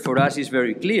answer for us is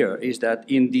very clear, is that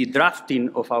in the drafting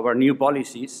of our new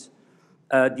policies,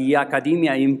 the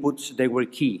academia inputs, they were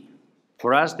key.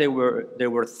 For us, there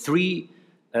were 3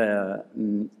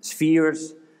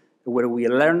 spheres where we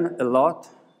learn a lot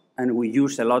and we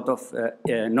use a lot of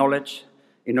knowledge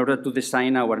in order to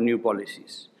design our new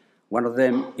policies. One of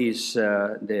them is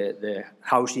the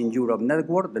Housing Europe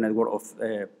network, the network of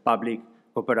public,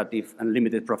 cooperative, and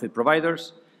limited profit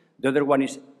providers. The other one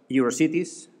is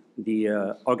Eurocities,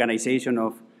 the organization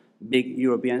of big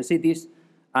European cities.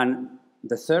 And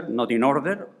the third, not in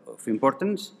order of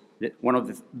importance, one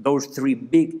of those 3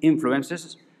 big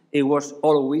influences, it was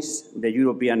always the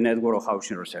European Network of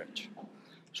Housing Research.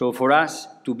 So for us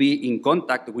to be in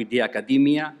contact with the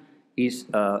academia is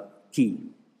key.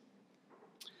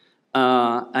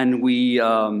 And we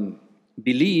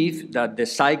believe that the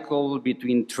cycle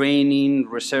between training,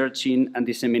 researching, and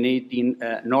disseminating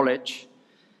knowledge,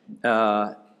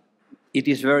 it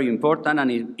is very important,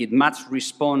 and it must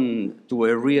respond to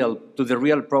the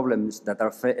real problems that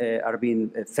are being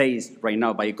faced right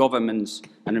now by governments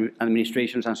and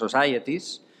administrations and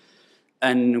societies.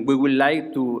 And we would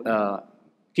like to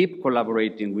keep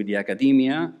collaborating with the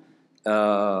academia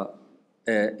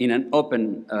in an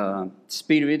open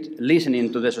spirit,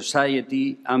 listening to the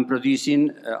society and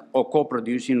producing or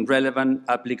co-producing relevant,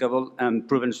 applicable, and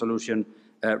proven solution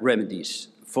remedies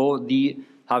for the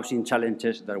housing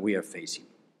challenges that we are facing.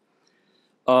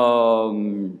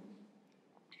 And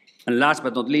last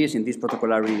but not least, in these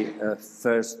particular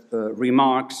first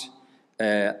remarks,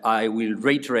 I will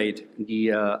reiterate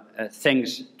the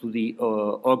thanks to the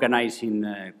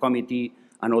organizing committee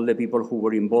and all the people who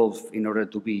were involved in order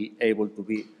to be able to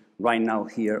be right now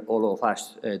here, all of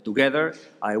us together.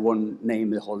 I won't name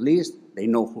the whole list. They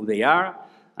know who they are,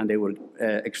 and they were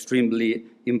extremely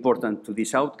important to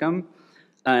this outcome.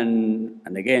 And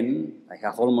again, I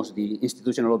have almost the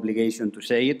institutional obligation to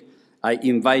say it, I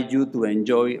invite you to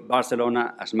enjoy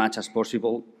Barcelona as much as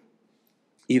possible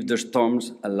if the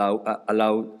storms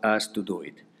allow us to do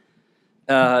it.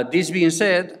 This being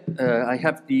said, I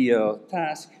have the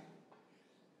task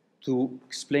to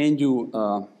explain you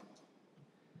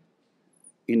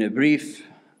in a brief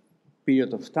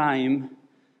period of time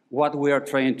what we are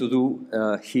trying to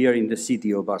do here in the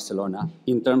city of Barcelona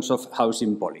in terms of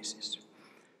housing policies.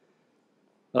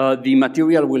 The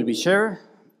material will be shared,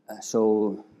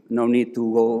 so no need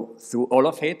to go through all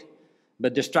of it,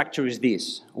 but the structure is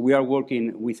this. We are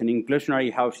working with an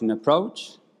inclusionary housing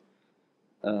approach,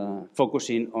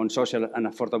 focusing on social and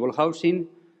affordable housing.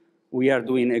 We are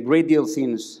doing a great deal of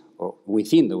things, or we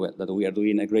think that we are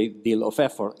doing a great deal of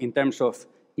effort in terms of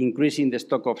increasing the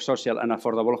stock of social and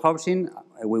affordable housing.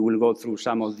 We will go through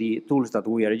some of the tools that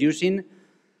we are using.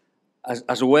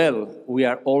 As well, we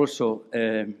are also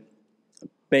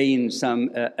paying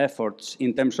some efforts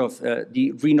in terms of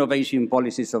the renovation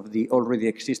policies of the already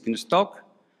existing stock.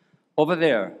 Over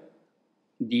there,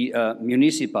 the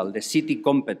municipal, the city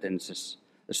competences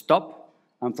stop,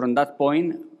 and from that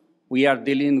point, we are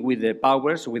dealing with the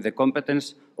powers, with the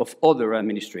competence of other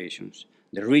administrations,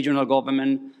 the regional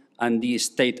government and the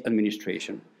state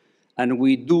administration. And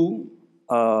we do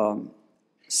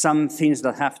some things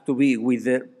that have to be with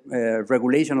the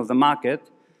regulation of the market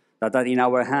that are in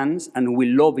our hands, and we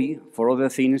lobby for other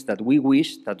things that we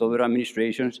wish that other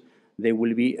administrations they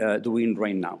will be doing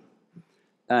right now.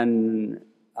 And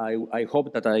I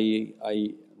hope that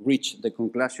I reach the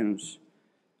conclusions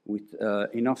with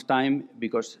enough time,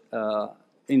 because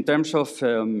in terms of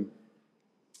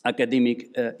academic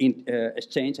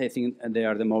exchange, I think they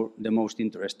are the most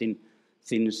interesting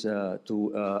things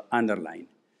to underline.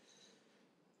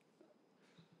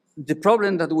 The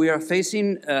problem that we are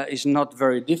facing is not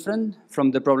very different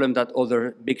from the problem that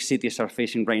other big cities are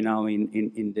facing right now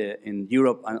in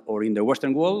Europe or in the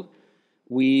Western world.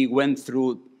 We went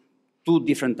through two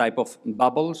different types of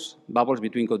bubbles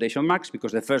between quotation marks,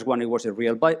 because the first one, it was a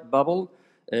real bubble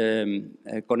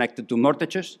connected to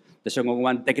mortgages. The second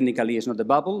one, technically, is not a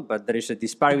bubble, but there is a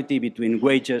disparity between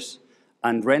wages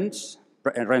and rent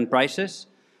prices.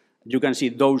 You can see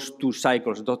those two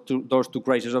cycles, those two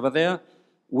crises over there.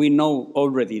 We know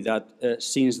already that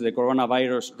since the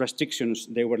coronavirus restrictions,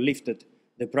 they were lifted,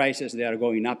 the prices, they are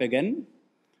going up again.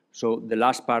 So the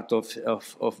last part of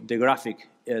the graphic,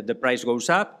 the price goes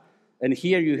up. And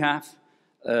here you have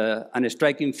a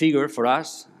striking figure for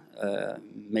us.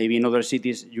 Maybe in other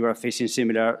cities you are facing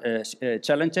similar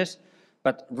challenges,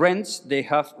 but rents, they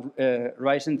have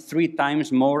risen 3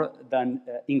 times more than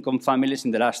income families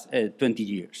in the last 20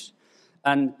 years.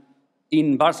 And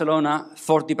in Barcelona,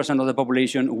 40% of the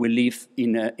population will live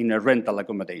in a rental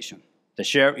accommodation. The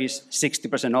share is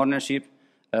 60% ownership,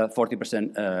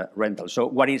 40% rental. So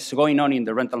what is going on in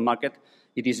the rental market,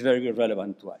 it is very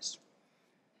relevant to us.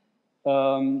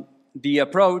 The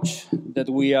approach that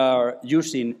we are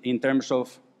using in terms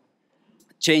of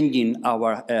changing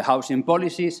our housing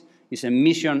policies is a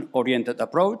mission-oriented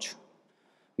approach.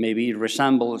 Maybe it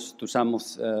resembles to some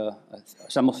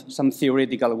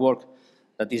theoretical work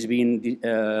that is being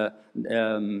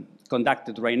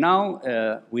conducted right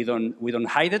now. We don't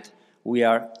hide it. We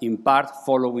are in part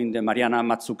following the Mariana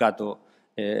Mazzucato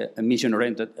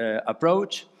mission-oriented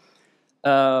approach.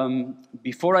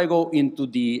 Before I go into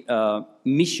the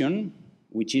mission,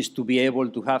 which is to be able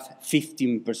to have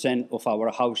 15% of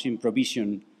our housing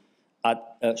provision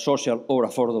at social or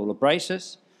affordable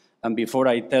prices, and before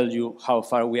I tell you how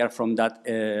far we are from that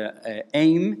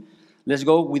aim, let's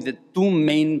go with the two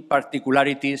main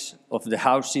particularities of the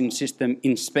housing system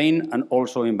in Spain and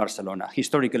also in Barcelona,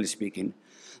 historically speaking.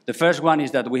 The first one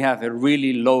is that we have a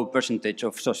really low percentage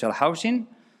of social housing,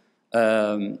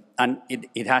 and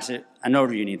it has an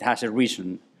origin, it has a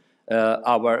reason.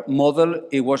 Our model,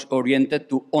 it was oriented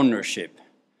to ownership.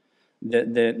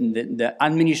 The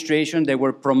administration, they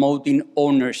were promoting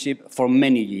ownership for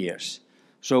many years.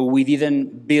 So we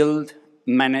didn't build,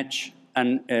 manage,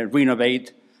 and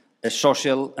renovate a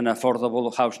social and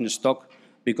affordable housing stock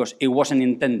because it wasn't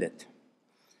intended.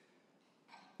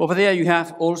 Over there you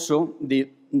have also the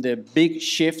big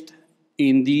shift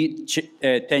in the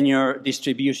tenure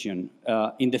distribution.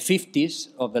 In the 50s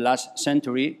of the last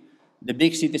century, the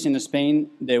big cities in Spain,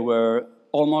 they were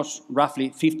almost roughly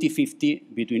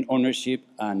 50-50 between ownership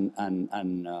and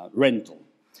rental.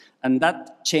 And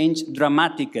that changed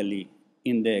dramatically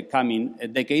in the coming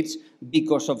decades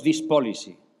because of this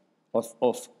policy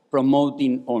of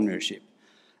promoting ownership.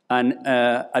 And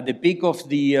at the peak of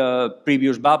the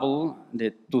previous bubble,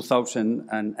 the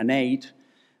 2008,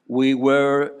 we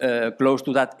were close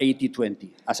to that 80-20.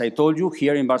 As I told you,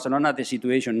 here in Barcelona, the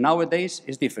situation nowadays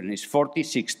is different. It's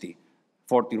 40-60.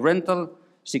 40 rental,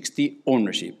 60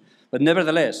 ownership. But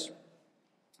nevertheless,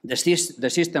 the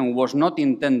system was not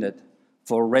intended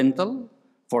for rental,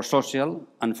 for social,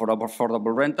 and for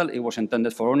affordable rental. It was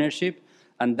intended for ownership,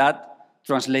 and that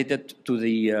translated to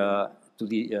the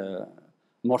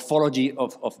morphology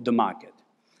of the market.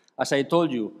 As I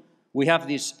told you, we have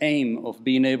this aim of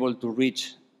being able to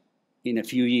reach in a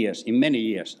few years, in many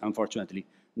years, unfortunately,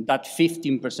 that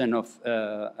 15% of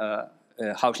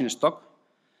housing stock.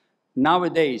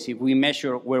 Nowadays, if we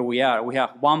measure where we have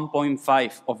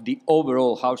 1.5 of the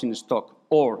overall housing stock,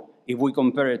 or if we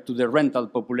compare it to the rental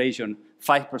population,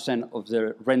 5% of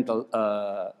the rental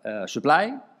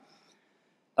supply.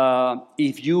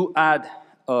 If you add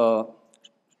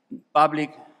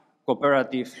public,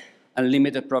 cooperative, and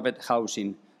limited profit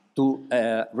housing to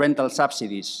rental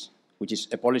subsidies, which is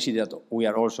a policy that we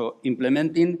are also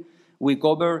implementing, we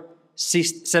cover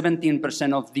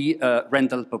 17% of the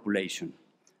rental population.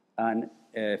 And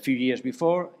a few years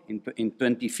before, in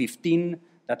 2015,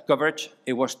 that coverage,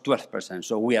 it was 12%.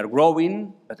 So we are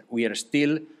growing, but we are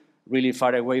still really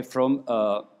far away from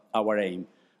our aim.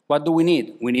 What do we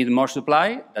need? We need more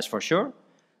supply, that's for sure,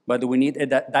 but we need a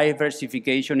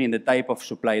diversification in the type of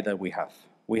supply that we have.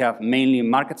 We have mainly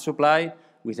market supply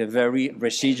with a very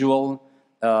residual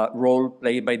role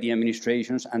played by the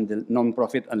administrations and the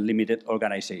non-profit and limited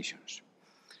organizations.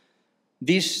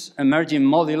 This emerging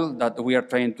model that we are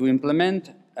trying to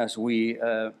implement, as we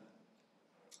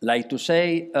like to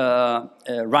say,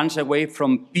 runs away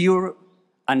from pure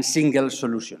and single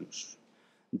solutions.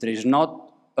 There is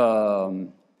not a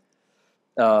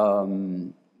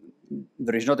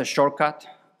shortcut,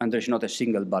 and there is not a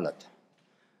single ballot.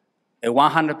 A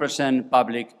 100%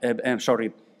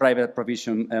 private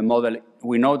provision model,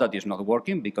 we know that is not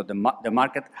working because the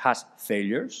market has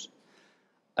failures.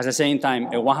 At the same time,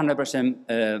 a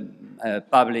 100%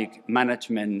 public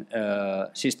management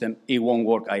system, it won't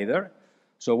work either.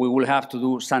 So we will have to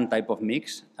do some type of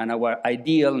mix, and our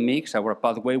ideal mix, our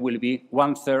pathway will be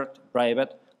 1/3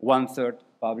 private, 1/3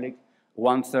 public,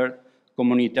 1/3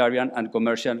 communitarian and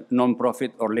commercial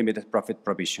non-profit or limited profit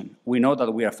provision. We know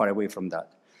that we are far away from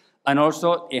that. And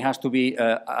also, it has to be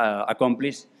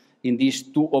accomplished in these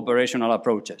two operational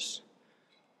approaches,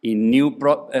 in new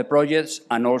projects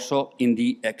and also in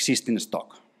the existing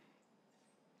stock.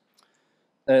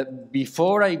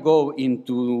 Before I go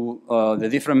into the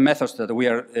different methods that we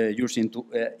are using to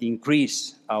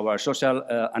increase our social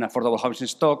and affordable housing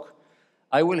stock,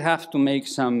 I will have to make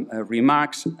some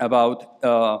remarks about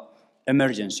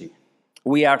emergency.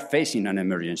 We are facing an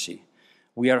emergency.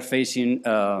 We are facing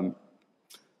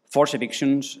forced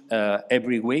evictions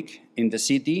every week in the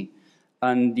city,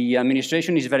 and the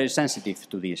administration is very sensitive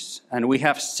to this. And we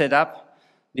have set up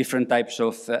different types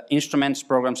of instruments,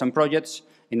 programs, and projects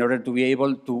in order to be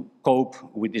able to cope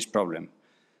with this problem.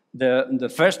 The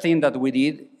first thing that we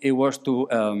did, it was to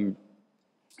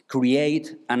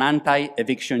create an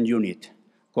anti-eviction unit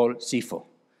called CIFO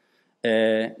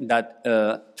that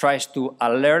tries to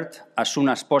alert as soon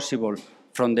as possible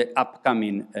from the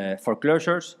upcoming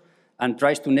foreclosures and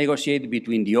tries to negotiate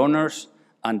between the owners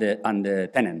and the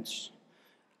tenants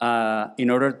in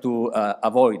order to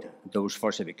avoid those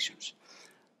forced evictions.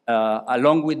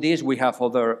 Along with this, we have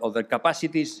other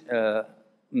capacities. The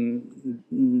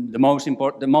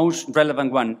most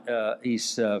relevant one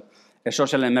is a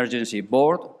social emergency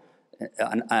board,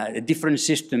 a different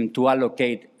system to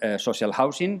allocate social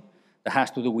housing that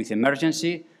has to do with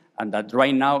emergency, and that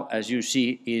right now, as you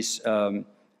see, is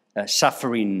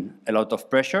suffering a lot of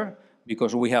pressure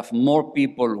because we have more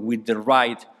people with the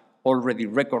right already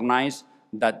recognized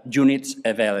than units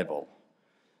available.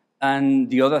 And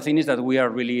the other thing is that we are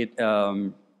really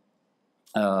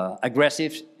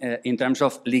aggressive in terms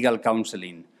of legal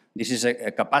counseling. This is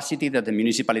a capacity that the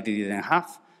municipality didn't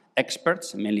have.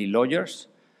 Experts, mainly lawyers,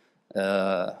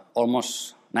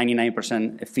 almost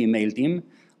 99% a female team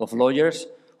of lawyers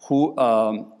who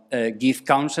give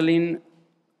counseling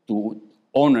to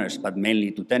owners, but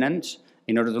mainly to tenants,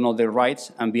 in order to know their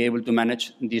rights and be able to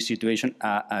manage this situation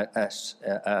as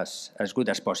good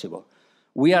as possible.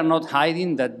 We are not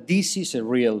hiding that this is a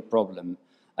real problem,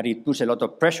 and it puts a lot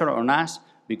of pressure on us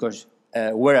because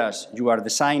whereas you are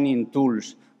designing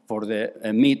tools for the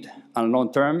mid and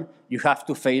long term, you have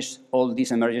to face all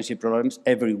these emergency problems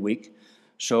every week.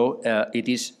 So it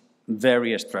is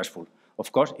very stressful.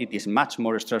 Of course, it is much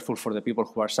more stressful for the people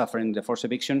who are suffering the forced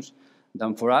evictions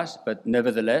than for us, but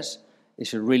nevertheless,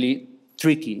 it's a really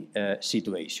tricky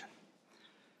situation.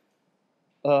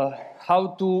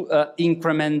 How to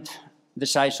increment the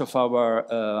size of our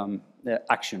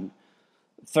action.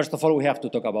 First of all, we have to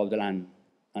talk about the land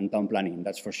and town planning,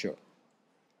 that's for sure.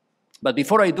 But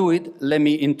before I do it, let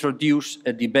me introduce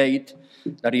a debate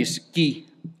that is key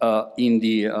in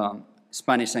the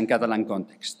Spanish and Catalan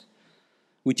context,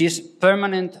 which is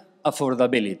permanent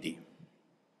affordability.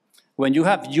 When you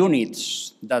have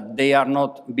units that they are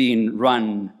not being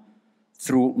run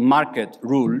through market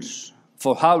rules,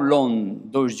 for how long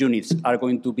those units are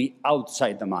going to be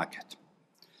outside the market.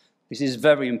 This is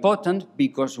very important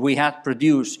because we have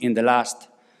produced in the last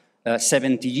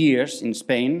 70 years in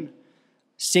Spain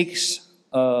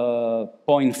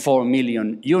 6.4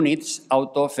 million units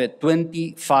out of a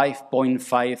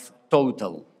 25.5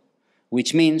 total,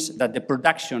 which means that the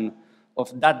production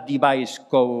of that device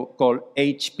called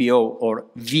HPO or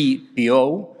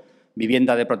VPO,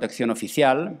 Vivienda de Protección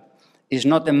Oficial, is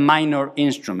not a minor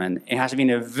instrument. It has been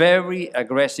a very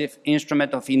aggressive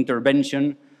instrument of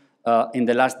intervention in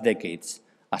the last decades.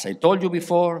 As I told you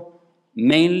before,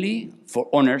 mainly for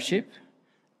ownership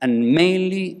and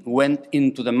mainly went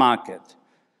into the market.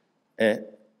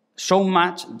 So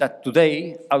much that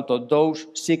today, out of those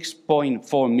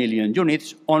 6.4 million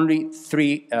units, only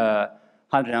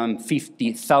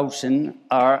 350,000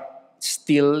 are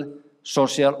still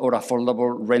social or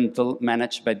affordable rental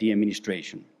managed by the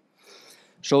administration.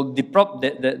 So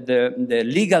the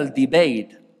legal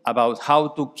debate about how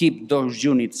to keep those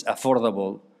units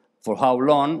affordable for how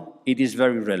long, it is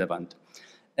very relevant.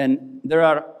 And there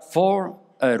are 4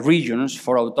 regions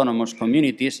for autonomous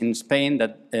communities in Spain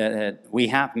that we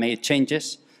have made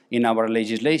changes in our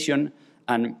legislation,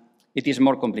 and it is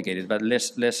more complicated, but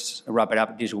let's wrap it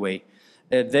up this way.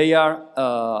 They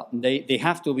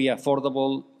have to be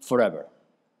affordable forever,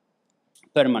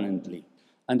 permanently.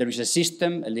 And there is a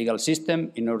system, a legal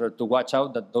system, in order to watch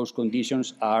out that those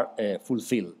conditions are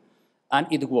fulfilled. And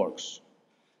it works,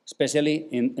 especially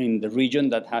in the region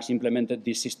that has implemented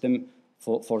this system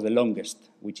for the longest,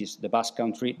 which is the Basque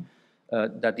Country,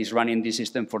 that is running this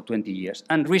system for 20 years.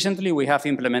 And recently we have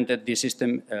implemented this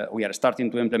system, we are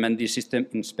starting to implement this system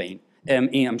in Spain,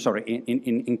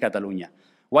 in Catalonia.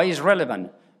 Why is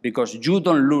relevant? Because you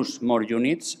don't lose more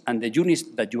units, and the units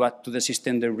that you add to the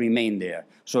system, they remain there.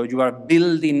 So you are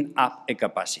building up a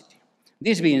capacity.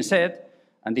 This being said,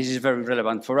 and this is very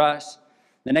relevant for us,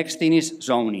 the next thing is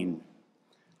zoning.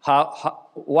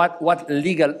 What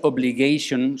legal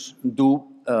obligations do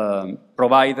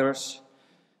providers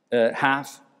have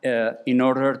in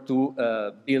order to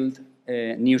build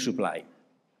a new supply?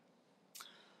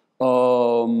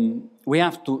 We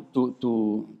have two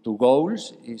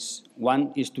goals.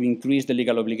 One is to increase the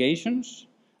legal obligations,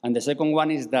 and the second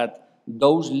one is that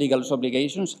those legal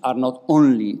obligations are not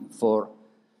only for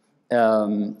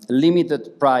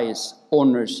limited price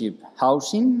ownership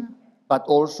housing, but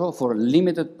also for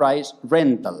limited price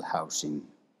rental housing.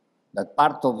 That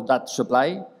part of that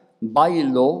supply, by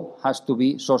law, has to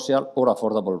be social or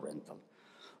affordable rental.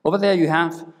 Over there you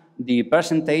have the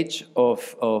percentage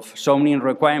of zoning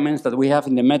requirements that we have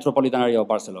in the metropolitan area of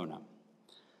Barcelona,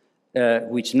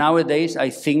 which nowadays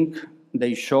I think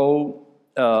they show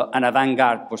an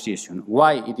avant-garde position.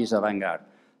 Why it is avant-garde?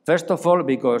 First of all,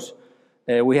 because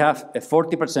we have a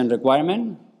 40%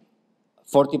 requirement.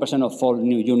 40% of all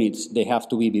new units, they have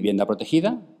to be vivienda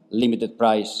protegida, limited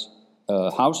price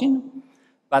housing,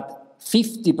 but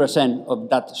 50% of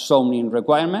that zoning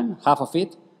requirement, half of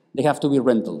it, they have to be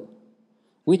rental,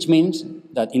 which means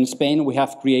that in Spain we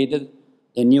have created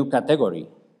a new category,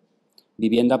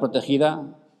 vivienda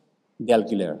protegida de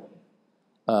alquiler,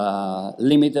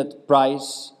 limited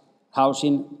price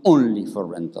housing only for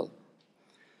rental.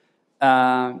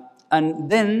 And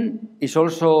then it's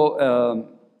also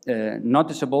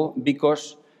noticeable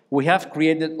because we have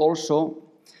created also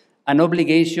an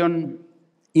obligation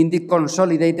in the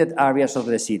consolidated areas of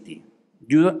the city.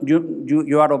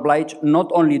 You are obliged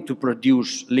not only to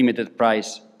produce limited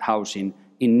price housing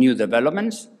in new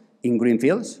developments, in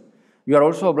greenfields, you are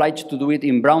also obliged to do it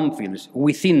in brownfields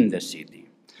within the city.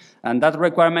 And that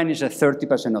requirement is a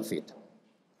 30% of it.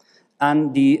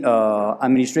 And the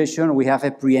administration, we have a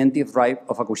preemptive right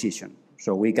of acquisition.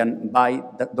 So we can buy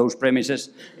those premises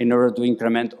in order to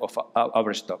increment of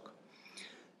our stock.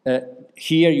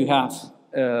 Here you have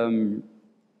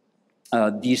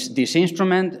this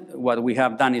instrument. What we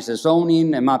have done is a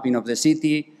zoning, a mapping of the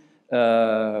city.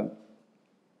 I'm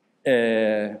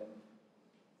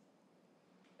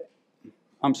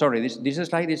sorry, this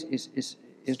slide is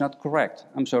not correct.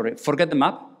 I'm sorry. Forget the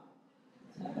map.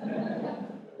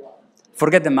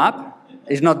 Forget the map.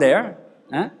 It's not there.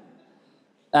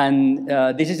 And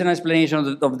this is an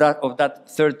explanation of that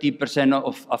 30%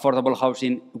 of affordable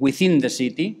housing within the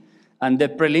city. And the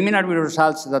preliminary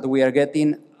results that we are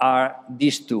getting are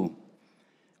these two.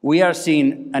 We are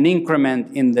seeing an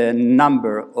increment in the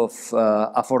number of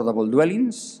affordable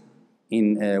dwellings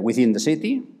within the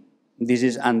city. This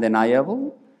is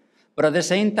undeniable. But at the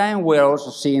same time, we are also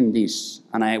seeing this,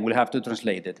 and I will have to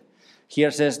translate it. Here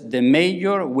it says, the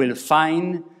mayor will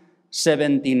fine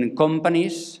 17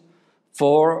 companies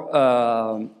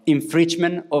for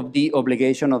infringement of the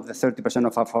obligation of the 30%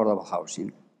 of affordable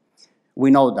housing. We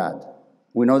know that.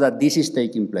 We know that this is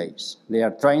taking place. They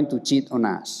are trying to cheat on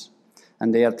us,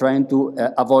 and they are trying to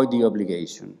avoid the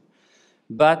obligation.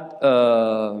 But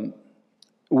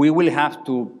we will have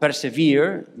to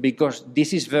persevere, because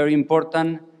this is very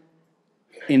important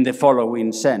in the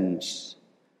following sense.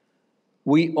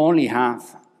 We only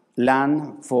have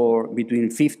land for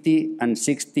between 50 and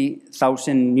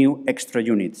 60,000 new extra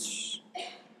units.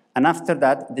 And after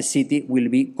that, the city will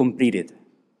be completed.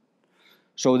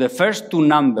 So the first two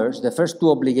numbers, the first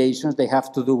two obligations, they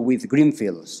have to do with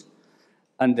greenfields.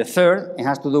 And the third, it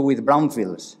has to do with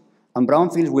brownfields. And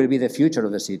brownfields will be the future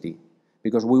of the city,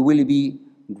 because we will be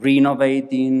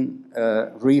renovating,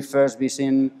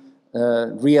 refurbishing,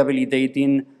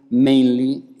 rehabilitating,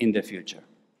 mainly in the future.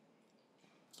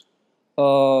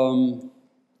 Once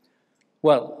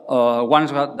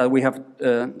that we have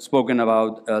spoken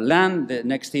about land, the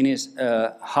next thing is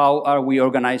how are we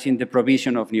organizing the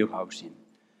provision of new housing?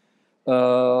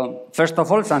 First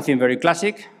of all, something very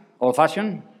classic,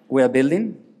 old-fashioned, we are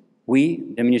building,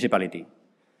 the municipality.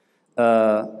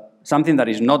 Something that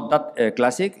is not that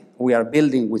classic, we are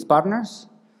building with partners,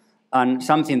 and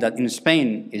something that in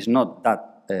Spain is not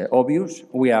that obvious,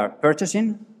 we are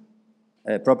purchasing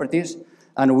properties,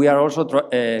 and we are also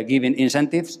giving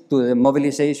incentives to the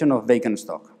mobilization of vacant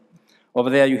stock. Over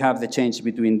there you have the change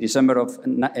between December of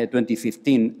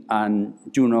 2015 and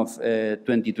June of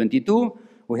 2022.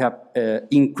 We have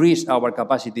increased our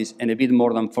capacities in a bit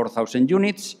more than 4,000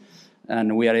 units,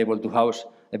 and we are able to house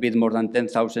a bit more than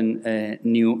 10,000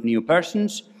 new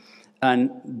persons.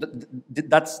 And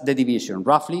that's the division.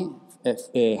 Roughly,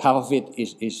 half of it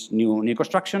is new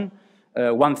construction,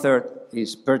 1/3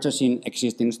 is purchasing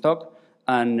existing stock,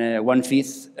 and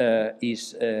 1/5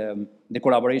 is the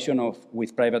collaboration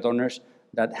with private owners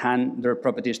that hand their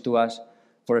properties to us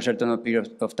for a certain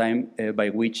period of time by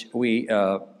which we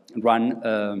run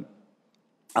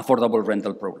affordable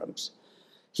rental programs.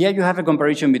 Here you have a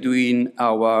comparison between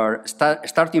our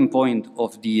starting point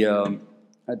of the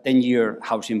 10-year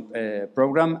housing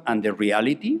program and the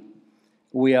reality.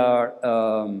 We are,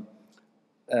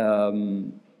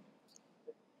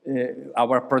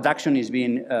 our production is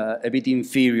being a bit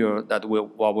inferior than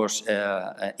what was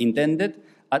intended.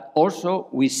 And also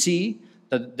we see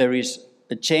that there is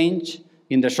a change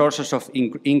in the sources of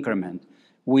increment.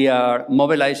 We are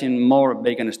mobilizing more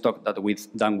vacant stock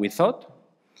than we thought.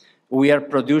 We are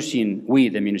producing,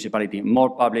 the municipality, more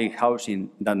public housing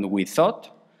than we thought.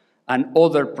 And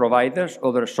other providers,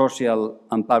 other social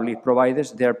and public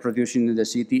providers, they are producing in the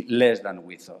city less than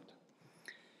we thought.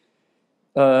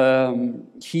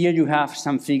 Here you have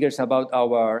some figures about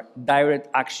our direct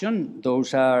action.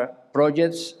 Those are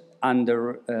projects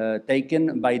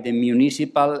undertaken by the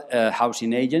municipal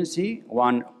housing agency.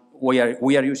 We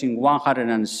are using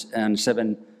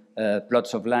 107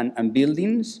 plots of land and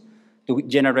buildings to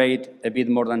generate a bit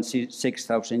more than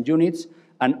 6,000 units.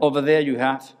 And over there you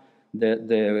have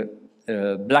the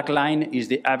black line is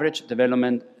the average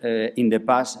development in the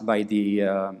past by the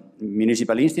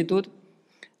Municipal Institute.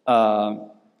 And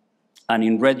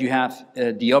in red you have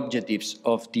the objectives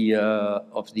of the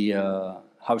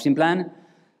housing plan.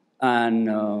 And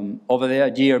over there,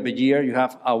 year by year, you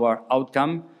have our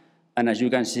outcome. And as you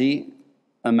can see,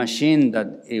 a machine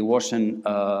that it wasn't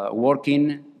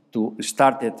working to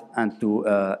start it and to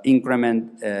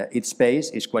increment its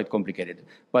pace is quite complicated.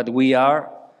 But we are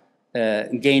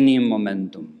gaining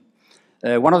momentum.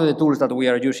 One of the tools that we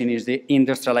are using is the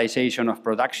industrialization of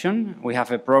production. We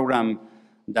have a program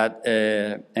that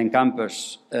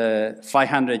encompasses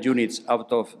 500 units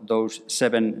out of those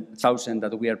 7,000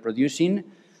 that we are producing.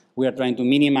 We are trying to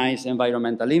minimize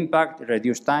environmental impact,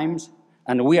 reduce times,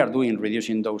 and we are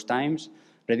reducing those times,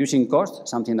 reducing costs,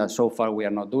 something that so far we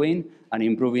are not doing, and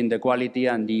improving the quality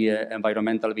and the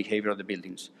environmental behavior of the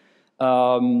buildings.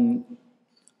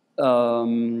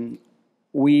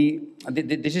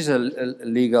 This is a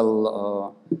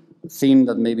legal theme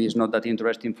that maybe is not that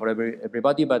interesting for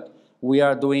everybody, but we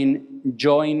are doing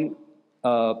joint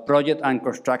project and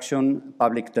construction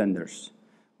public tenders,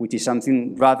 which is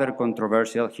something rather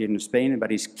controversial here in Spain,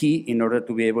 but is key in order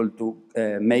to be able to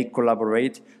make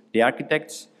collaborate the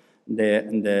architects,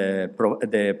 the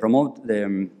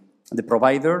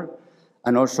provider,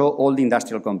 and also all the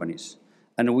industrial companies.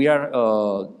 And we are,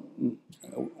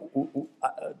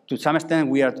 to some extent,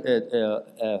 we are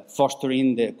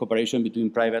fostering the cooperation between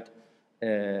private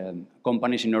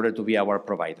companies in order to be our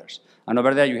providers. And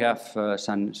over there you have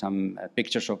some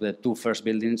pictures of the 2 first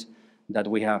buildings that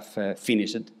we have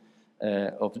finished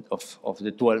of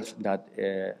the 12 that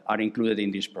are included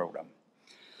in this program.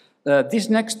 This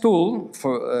next tool,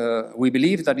 we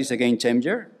believe that is a game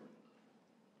changer,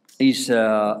 is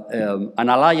an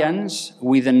alliance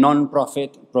with the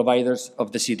non-profit providers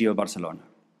of the city of Barcelona.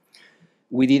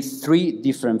 We did 3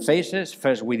 different phases.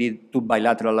 First, we did 2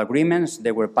 bilateral agreements.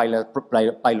 They were pilot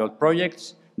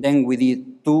projects. Then we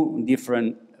did 2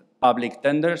 different public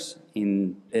tenders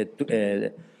in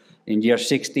years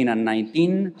 16 and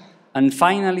 19. And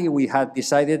finally, we had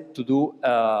decided to do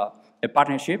a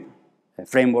partnership, a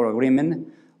framework agreement,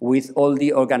 with all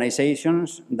the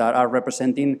organizations that are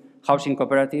representing housing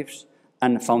cooperatives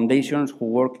and foundations who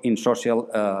work in social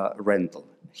rental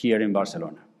here in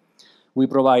Barcelona. We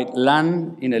provide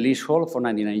land in a leasehold for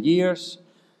 99 years.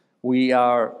 We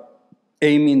are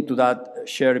aiming to that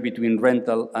share between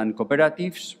rental and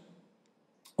cooperatives.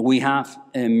 We have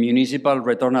municipal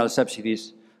returnal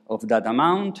subsidies of that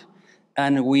amount.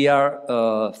 And we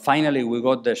are, finally, we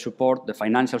got the support, the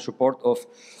financial support of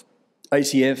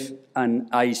ICF and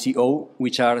ICO,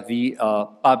 which are the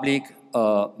public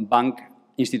bank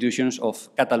institutions of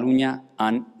Catalonia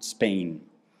and Spain.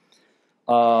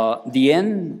 The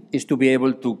end is to be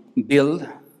able to build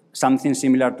something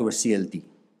similar to a CLT.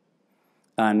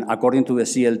 And according to the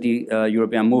CLT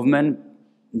European movement,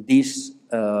 this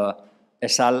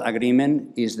ESAL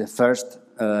agreement is the first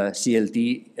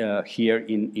CLT here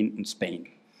in Spain.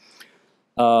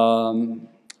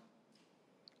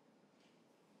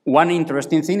 One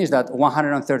interesting thing is that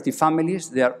 130 families,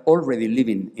 they are already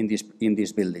living in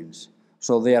these buildings.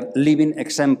 So they are living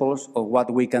examples of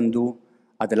what we can do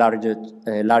at a larger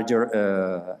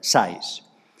size.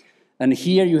 And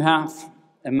here you have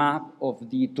a map of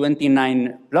the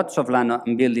 29 plots of land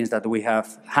and buildings that we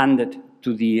have handed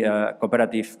to the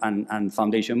cooperative and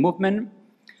foundation movement.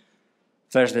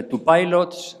 First the 2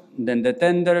 pilots, then the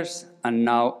tenders, and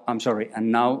now,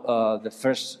 the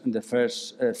first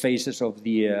phases of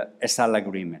the ESAL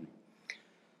agreement.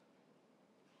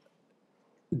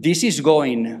 This is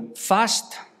going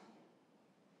fast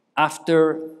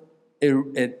after a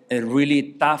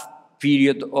really tough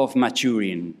period of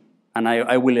maturing, and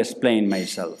I will explain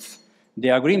myself. The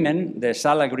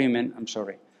ESAL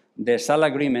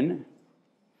agreement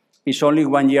is only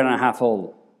 1.5 years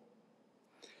old.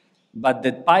 But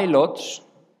the pilots,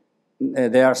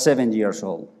 they are 7 years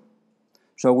old.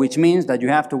 So which means that you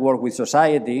have to work with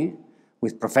society,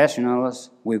 with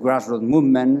professionals, with grassroots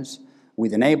movements,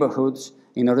 with the neighborhoods,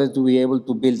 in order to be able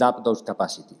to build up those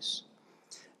capacities.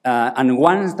 And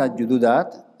once that you do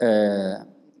that,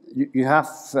 you have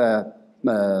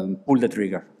pulled the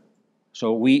trigger.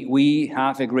 So we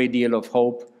have a great deal of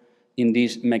hope in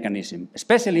this mechanism,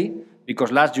 especially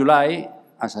because last July,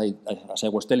 as I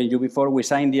was telling you before, we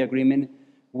signed the agreement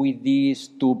with these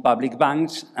 2 public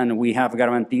banks, and we have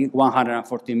guaranteed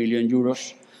 140 million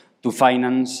euros to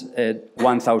finance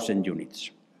 1,000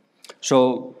 units.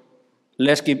 So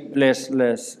let's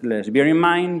bear in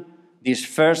mind this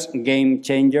first game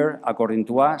changer, according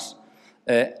to us,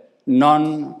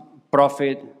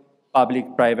 non-profit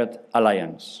public-private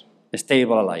alliance, a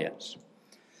stable alliance.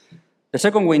 The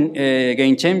second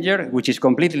game changer, which is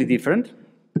completely different,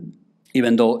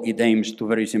 even though it aims to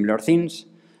very similar things,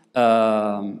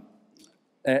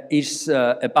 is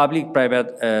a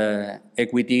public-private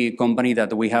equity company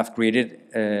that we have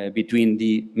created between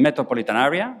the metropolitan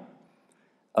area,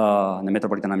 the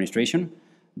metropolitan administration,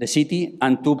 the city,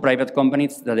 and 2 private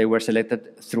companies that they were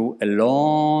selected through a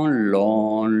long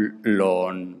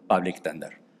public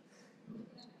tender.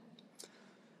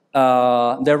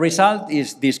 The result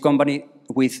is this company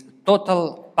with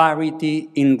total parity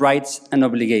in rights and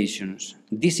obligations.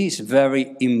 This is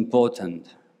very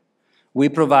important. We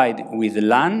provide with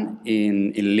land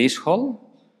in leasehold,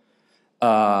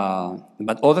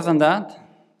 but other than that,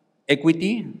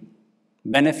 equity,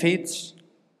 benefits,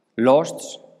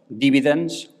 loss,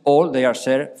 dividends, all they are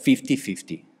shared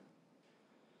 50-50.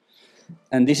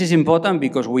 And this is important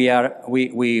because we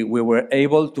were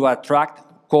able to attract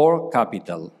core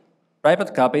capital,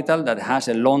 private capital that has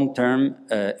a long-term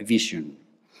vision.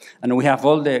 And we have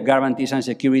all the guarantees and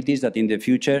securities that in the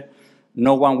future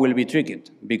no one will be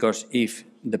tricked, because if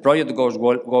the project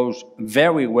goes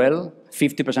very well,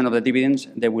 50% of the dividends,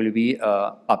 they will be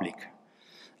public.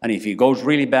 And if it goes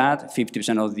really bad,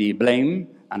 50% of the blame,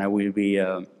 and I will be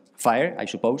fire, I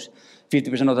suppose,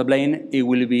 50% of the blame, it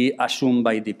will be assumed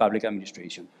by the public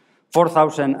administration.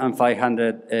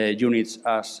 4,500 units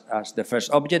as the first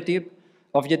objective,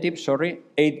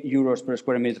 8 euros per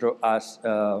square meter as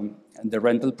the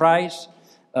rental price,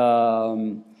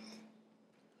 and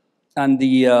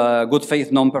the good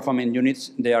faith non-performing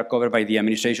units, they are covered by the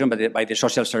administration, by the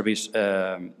social service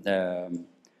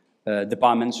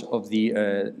departments of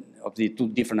the two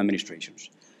different administrations.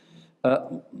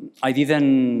 I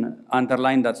didn't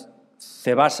underline that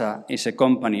Cebasa is a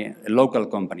company, a local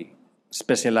company,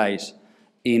 specialized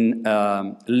in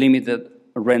limited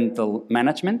rental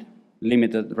management,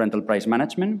 limited rental price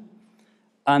management,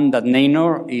 and that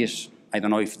ENHR is, I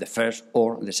don't know if the first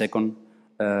or the second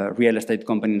real estate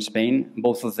company in Spain.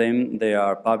 Both of them, they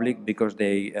are public because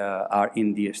they are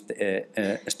in the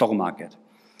stock market.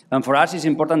 And for us, it's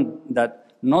important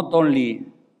that not only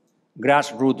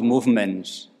grassroots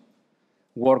movements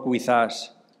work with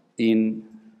us in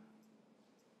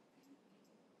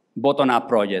bottom-up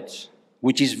projects,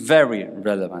 which is very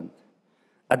relevant.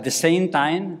 At the same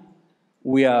time,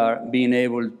 we are being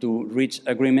able to reach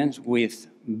agreements with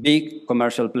big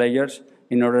commercial players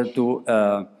in order to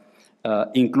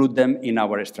include them in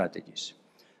our strategies.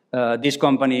 This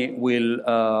company will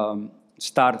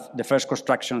start the first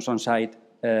constructions on site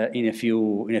in a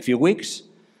few weeks,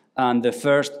 and the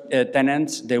first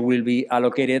tenants, they will be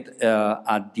allocated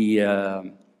at the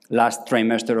last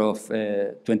trimester of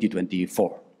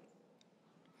 2024.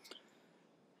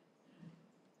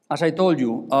 As I told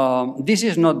you, this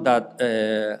is not that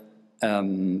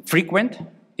frequent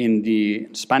in the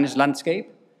Spanish landscape,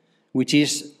 which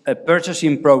is a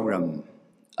purchasing program.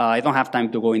 I don't have time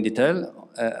to go in detail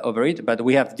over it, but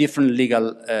we have different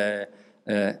legal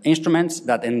instruments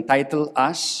that entitle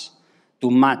us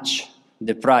to match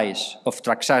the price of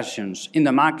transactions in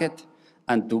the market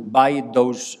and to buy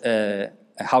those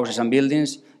houses and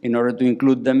buildings in order to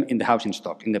include them in the housing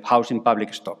stock, in the housing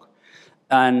public stock.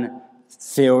 And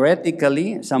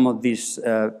theoretically, some of these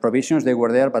provisions, they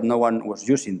were there, but no one was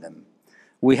using them.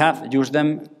 We have used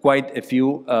them quite a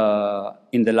few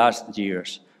in the last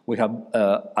years. We have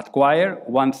acquired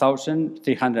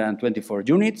 1,324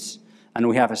 units, and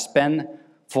we have spent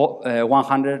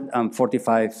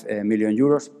 145 million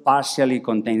euros, partially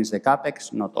contains the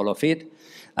CapEx, not all of it.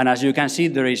 And as you can see,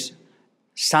 there is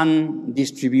some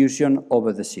distribution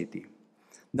over the city.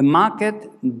 The market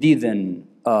didn't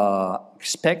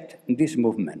expect this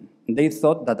movement. They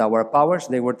thought that our powers,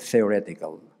 they were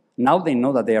theoretical. Now they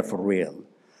know that they are for real.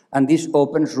 And this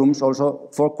opens rooms also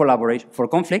for collaboration, for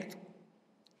conflict,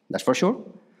 that's for sure,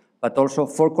 but also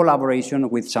for collaboration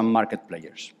with some market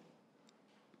players.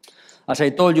 As I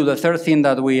told you, the third thing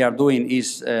that we are doing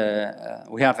is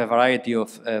we have a variety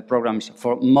of programs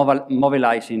for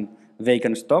mobilizing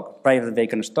vacant stock, private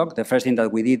vacant stock. The first thing that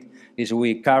we did is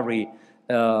we carry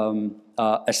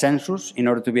a census in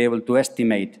order to be able to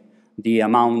estimate the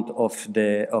amount of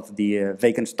the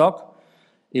vacant stock.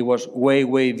 It was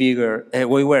way bigger,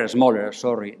 smaller,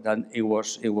 sorry, than it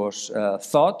was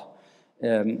thought.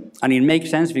 And it makes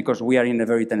sense because we are in a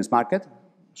very tense market.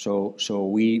 So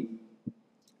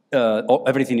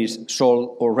everything is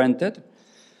sold or rented.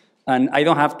 And I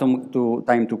don't have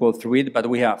time to go through it, but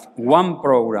we have one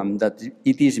program that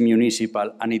it is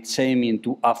municipal and it's aiming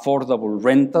to affordable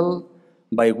rental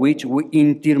by which we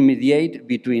intermediate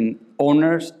between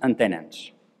owners and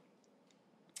tenants.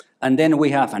 And then we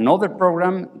have another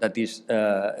program that is,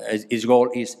 its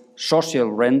goal is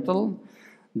social rental,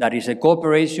 that is a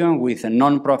cooperation with a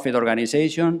non-profit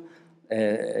organization,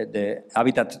 the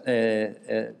Habitat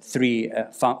 3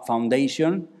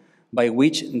 Foundation, by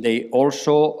which they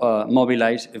also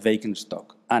mobilize vacant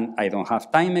stock. And I don't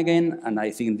have time again, and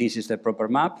I think this is the proper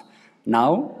map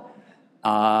now.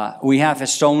 We have a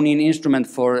zoning instrument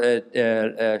for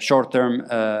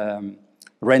short-term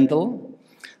rental.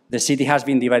 The city has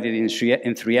been divided in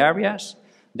three areas.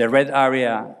 The red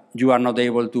area, you are not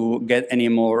able to get any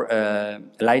more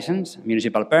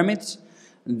municipal permits.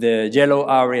 The yellow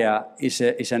area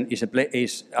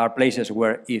are places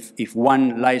where if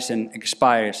one license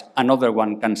expires, another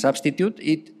one can substitute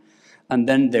it. And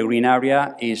then the green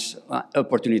area is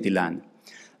opportunity land.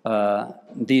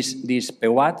 This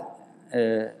PEWAT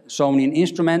zoning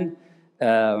instrument,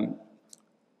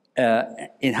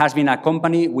 it has been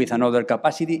accompanied with another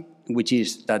capacity, which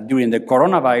is that during the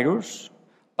coronavirus,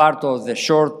 part of the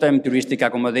short-term touristic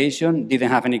accommodation didn't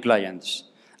have any clients.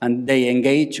 And they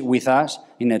engaged with us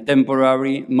in a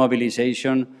temporary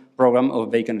mobilization program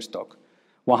of vacant stock.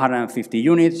 150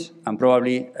 units, and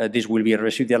probably this will be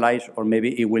residualized, or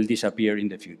maybe it will disappear in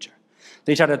the future.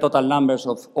 These are the total numbers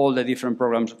of all the different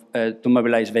programs to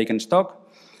mobilize vacant stock.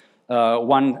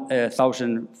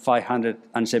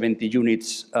 1,570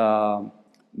 units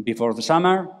before the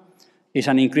summer. It's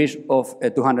an increase of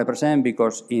 200%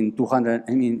 because in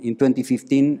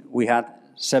 2015 we had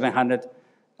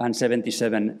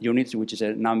 777 units, which is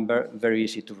a number very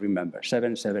easy to remember,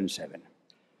 777.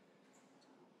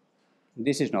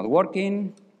 This is not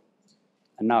working,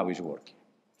 and now it's working.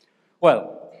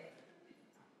 Well,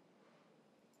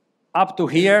 up to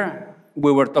here,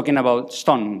 we were talking about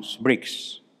stones,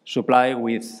 bricks, supply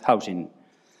with housing.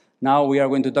 Now we are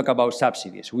going to talk about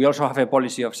subsidies. We also have a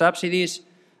policy of subsidies.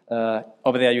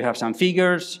 Over there you have some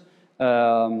figures.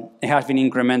 It has been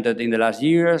incremented in the last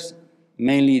years,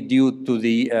 mainly due to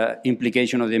the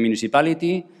implication of the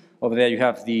municipality. Over there you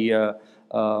have the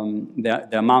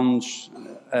amounts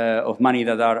of money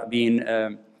that are being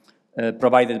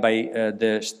provided by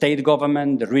the state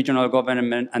government, the regional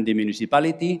government, and the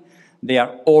municipality. They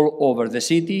are all over the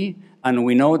city, and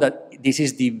we know that this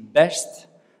is the best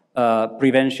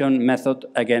prevention method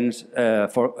against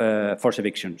forced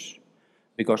evictions.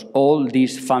 Because all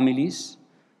these families,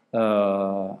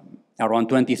 around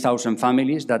 20,000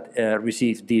 families that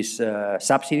receive these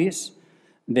subsidies,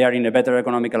 they are in a better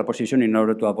economical position in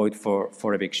order to avoid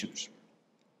for evictions.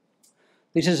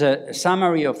 This is a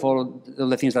summary of all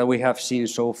the things that we have seen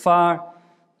so far: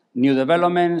 new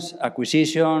developments,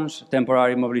 acquisitions,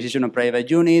 temporary mobilization of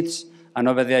private units, and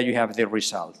over there you have the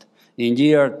result. In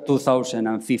year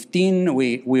 2015,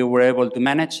 we were able to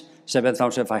manage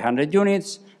 7,500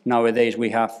 units. Nowadays,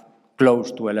 we have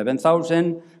close to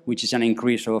 11,000, which is an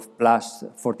increase of plus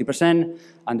 40%.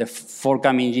 And the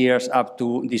forthcoming years up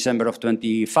to December of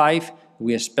 25,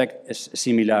 we expect a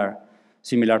similar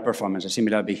performance, a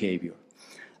similar behavior.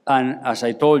 And as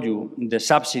I told you, the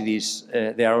subsidies,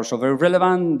 they are also very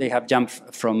relevant. They have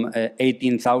jumped from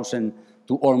 18,000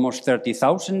 to almost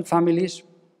 30,000 families,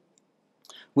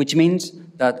 which means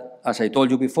that, as I told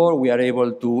you before, we are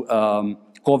able to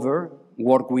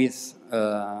work with,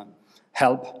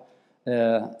 help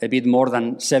a bit more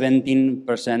than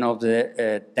 17% of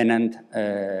the tenant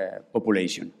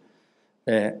population.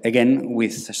 Again,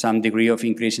 with some degree of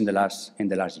increase in the last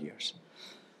years.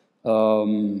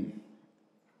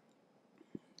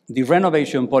 The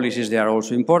renovation policies, they are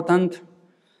also important.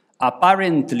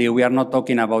 Apparently, we are not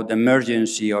talking about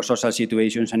emergency or social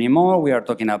situations anymore. We are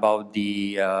talking about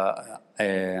the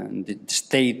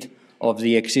state of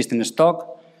the existing stock.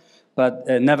 But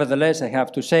nevertheless, I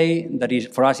have to say that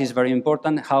for us it's very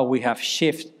important how we have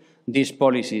shifted these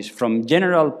policies from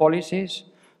general policies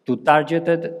to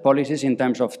targeted policies in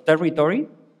terms of territory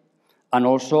and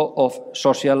also of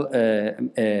social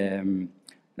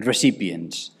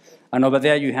recipients. And over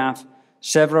there you have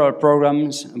several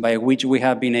programs by which we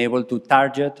have been able to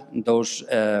target those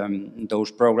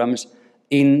programs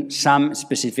in some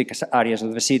specific areas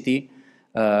of the city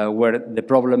where the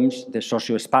problems, the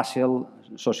socio-spatial,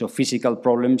 socio-physical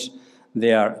problems,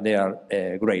 they are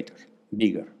greater,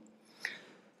 bigger.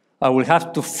 I will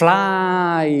have to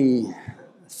fly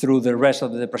through the rest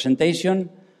of the presentation,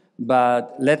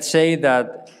 but let's say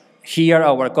that here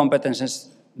our competences,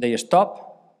 they stop,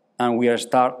 and we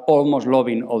start almost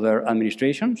lobbying other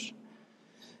administrations.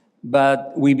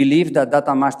 But we believe that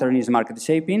data mastering is market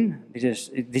shaping.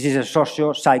 This is a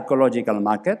socio-psychological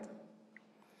market.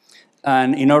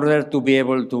 And in order to be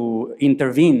able to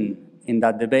intervene in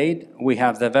that debate, we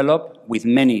have developed with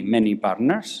many, many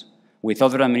partners, with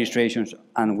other administrations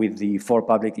and with the 4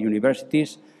 public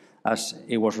universities, as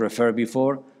it was referred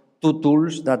before, 2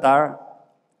 tools that are,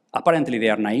 apparently they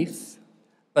are naive,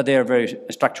 but they are very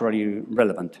structurally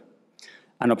relevant.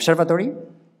 An observatory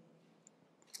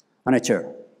and a chair.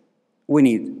 We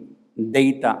need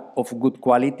data of good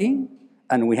quality,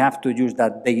 and we have to use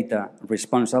that data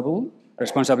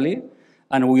responsibly,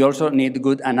 and we also need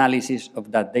good analysis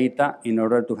of that data in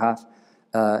order to have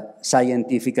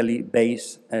scientifically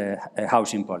based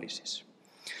housing policies.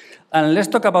 And let's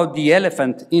talk about the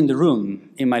elephant in the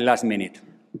room in my last minute.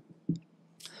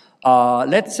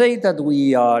 Let's say that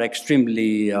we are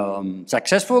extremely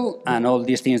successful, and all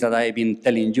these things that I've been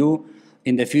telling you,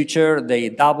 in the future, they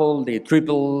double, they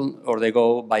triple, or they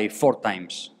go by 4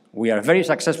 times. We are very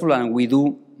successful, and we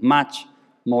do much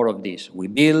more of this. We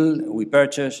build, we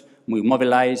purchase, we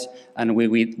mobilize, and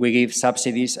we give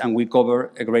subsidies, and we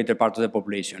cover a greater part of the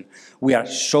population. We are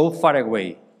so far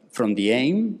away from the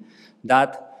aim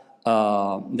that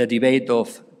the debate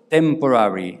of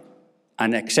temporary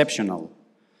and exceptional,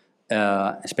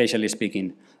 especially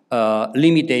speaking,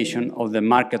 limitation of the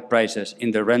market prices in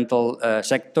the rental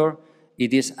sector,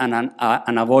 it is an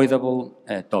unavoidable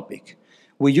topic.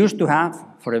 We used to have,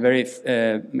 for a very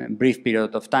brief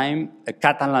period of time, a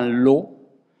Catalan law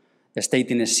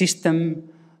stating a system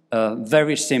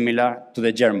very similar to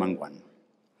the German one.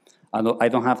 I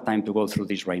don't have time to go through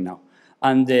this right now.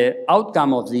 And the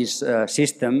outcome of this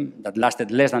system that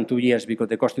lasted less than 2 years because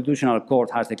the Constitutional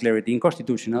Court has declared it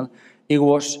unconstitutional, it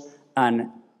was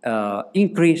an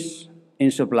increase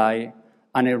in supply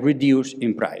and a reduce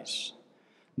in price.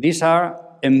 These are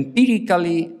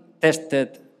empirically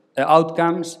tested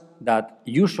outcomes that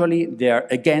usually they are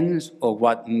against of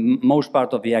what most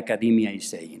part of the academia is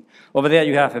saying. Over there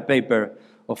you have a paper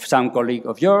of some colleague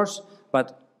of yours,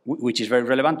 but which is very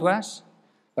relevant to us,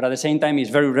 but at the same time is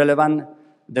very relevant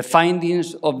the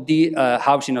findings of the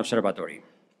Housing Observatory,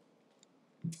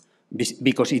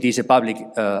 because it is a public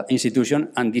institution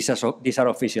and these are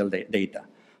official data.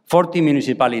 40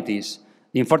 municipalities,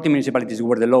 in 40 municipalities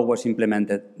where the law was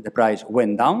implemented, the price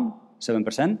went down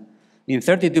 7%. In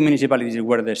 32 municipalities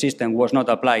where the system was not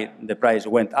applied, the price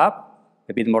went up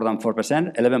a bit more than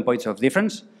 4%, 11 points of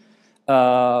difference.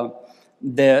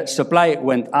 The supply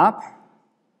went up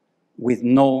with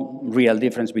no real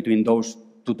difference between those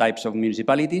two types of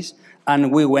municipalities,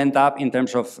 and we went up in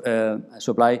terms of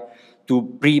supply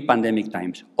to pre-pandemic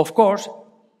times. Of course,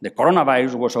 the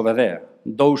coronavirus was over there.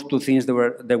 Those two things they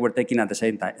were taking at the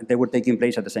same time. They were taking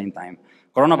place at the same time: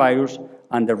 coronavirus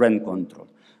and the rent control.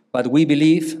 But we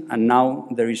believe, and now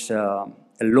there is a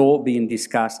law being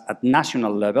discussed at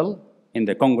national level in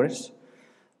the Congress,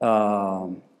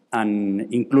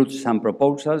 and includes some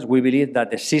proposals. We believe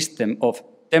that the system of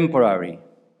temporary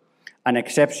and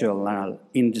exceptional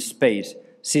in the space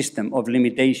system of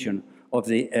limitation of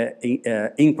the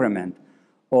increment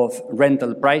of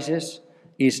rental prices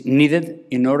is needed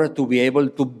in order to be able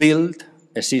to build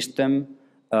a system,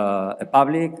 a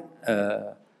public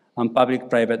and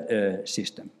public-private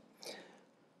system.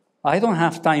 I don't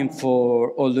have time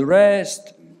for all the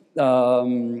rest.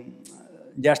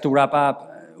 Just to wrap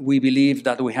up, we believe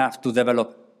that we have to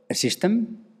develop a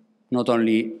system, not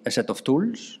only a set of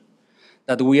tools,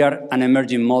 that we are an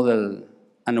emerging model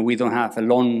and we don't have a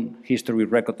long history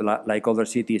record like other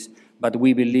cities, but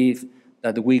we believe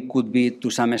that we could be,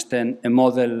 to some extent, a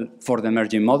model for the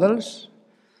emerging models.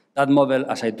 That model,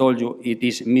 as I told you, it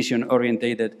is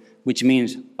mission-oriented, which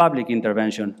means public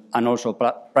intervention and also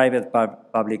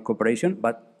private-public cooperation,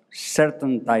 but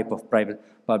certain type of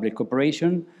private-public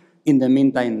cooperation. In the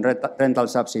meantime, rental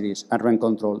subsidies and rent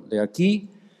control, they are key.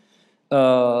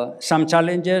 Some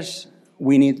challenges,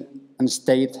 we need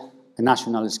a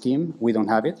national scheme. We don't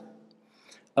have it.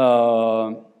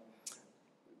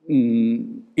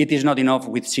 It is not enough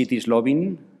with cities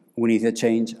lobbying. We need a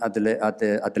change at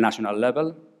the national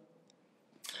level.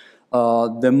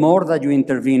 The more that you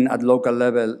intervene at local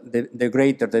level, the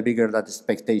greater, the bigger that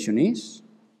expectation is,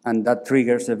 and that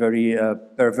triggers a very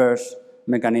perverse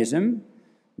mechanism.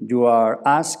 You are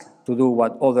asked to do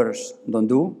what others don't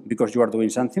do because you are doing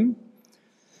something.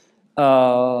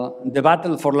 The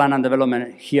battle for land and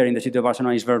development here in the city of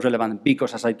Barcelona is very relevant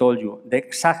because, as I told you,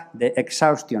 the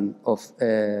exhaustion of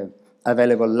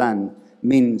available land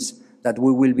means that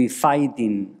we will be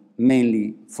fighting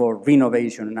mainly for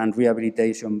renovation and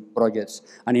rehabilitation projects.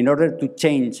 And in order to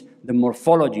change the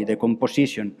morphology, the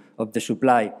composition of the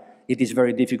supply, it is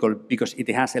very difficult because it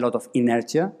has a lot of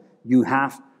inertia. You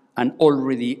have an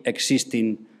already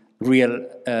existing real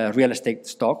estate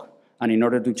stock, and in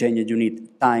order to change it, you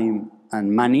need time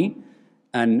and money.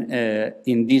 And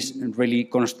in this really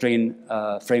constrained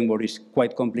framework is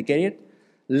quite complicated.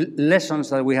 Lessons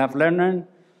that we have learned,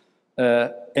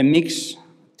 a mixed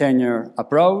tenure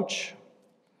approach,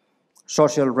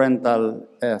 social rental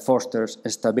fosters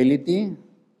stability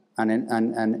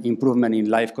and improvement in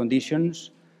life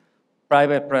conditions.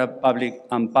 Private, public,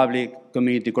 and public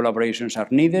community collaborations are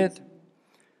needed.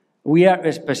 We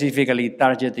are specifically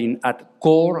targeting at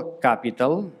core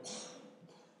capital.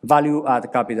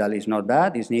 Value-add capital is not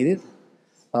bad, it's needed.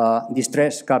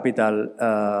 Distressed capital,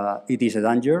 it is a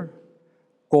danger.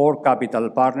 Core capital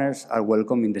partners are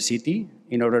welcome in the city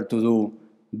in order to do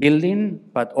building,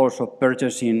 but also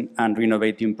purchasing and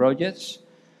renovating projects.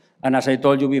 And as I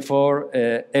told you before,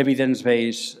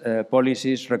 evidence-based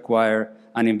policies require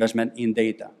an investment in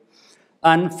data.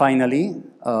 And finally,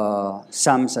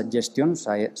 some suggestions,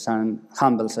 some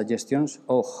humble suggestions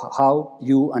of how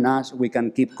you and us, we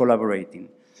can keep collaborating.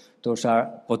 Those are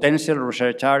potential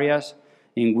research areas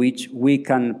in which we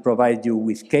can provide you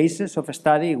with cases of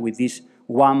study with this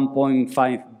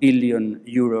 1.5 billion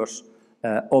euros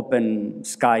open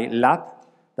sky lab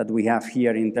that we have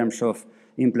here in terms of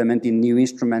implementing new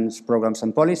instruments, programs,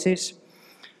 and policies.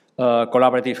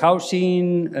 Collaborative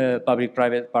housing,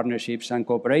 public-private partnerships and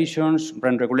cooperations,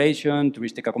 rent regulation,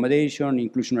 touristic accommodation,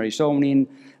 inclusionary zoning,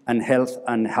 and health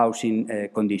and housing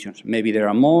conditions. Maybe there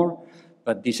are more,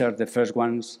 but these are the first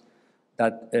ones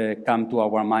that come to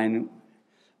our mind.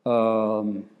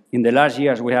 In the last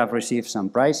years, we have received some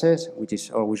prizes, which is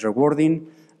always rewarding,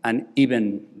 and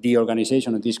even the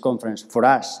organization of this conference, for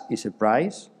us, is a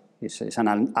prize. It's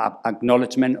an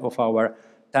acknowledgement of our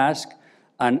task.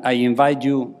 And I invite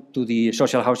you to the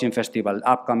Social Housing Festival,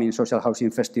 upcoming Social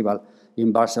Housing Festival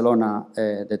in Barcelona,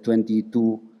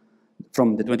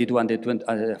 from the 22 and the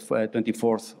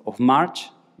 24th of March.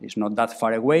 It's not that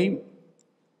far away.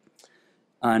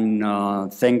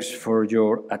 And thanks for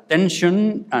your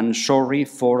attention, and sorry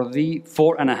for the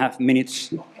 4.5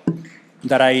 minutes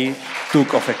that I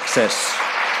took of excess.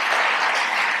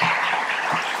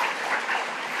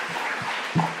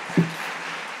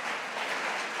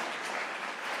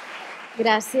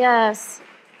 Gracias.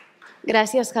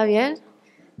 Gracias, Javier.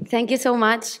 Thank you so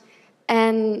much.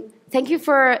 And thank you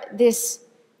for these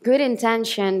good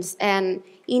intentions and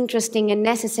interesting and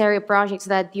necessary projects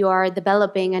that you are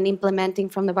developing and implementing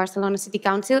from the Barcelona City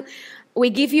Council.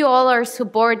 We give you all our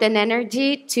support and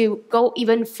energy to go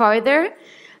even further.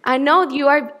 I know you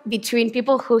are between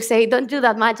people who say don't do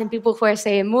that much and people who are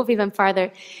saying move even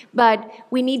farther, but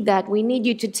we need that. We need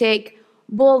you to take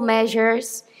bold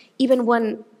measures even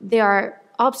when there are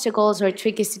obstacles or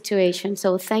tricky situations.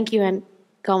 So thank you and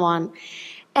come on.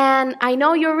 And I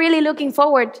know you're really looking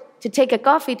forward to take the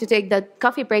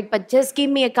coffee break, but just give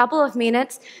me a couple of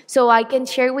minutes so I can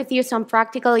share with you some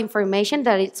practical information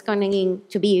that it's going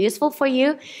to be useful for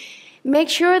you. Make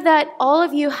sure that all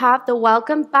of you have the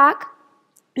welcome pack.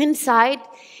 Inside,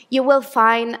 you will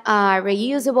find a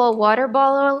reusable water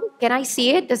bottle. Can I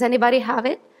see it? Does anybody have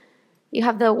it? You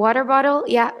have the water bottle?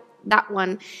 Yeah, that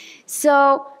one.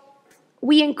 So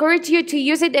we encourage you to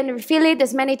use it and refill it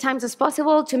as many times as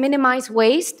possible to minimize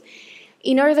waste.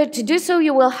 In order to do so,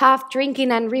 you will have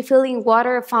drinking and refilling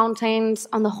water fountains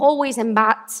on the hallways and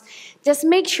baths. Just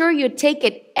make sure you take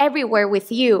it everywhere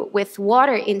with you, with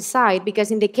water inside, because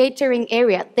in the catering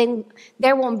area, then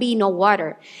there won't be no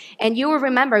water. And you will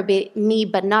remember me,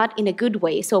 but not in a good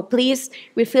way. So please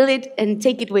refill it and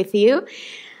take it with you.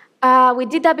 We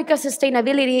did that because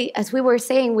sustainability, as we were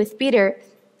saying with Peter,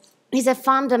 is a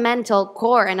fundamental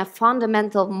core and a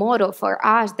fundamental motto for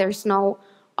us. There's no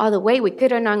other way. We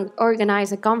couldn't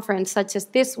organize a conference such as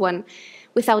this one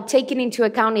without taking into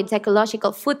account its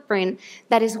ecological footprint.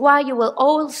 That is why you will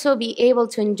also be able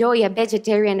to enjoy a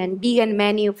vegetarian and vegan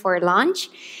menu for lunch,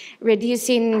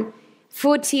 reducing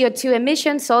food CO2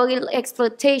 emissions, soil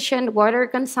exploitation, water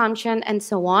consumption, and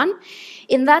so on.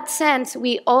 In that sense,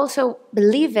 we also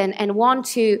believe in and want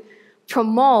to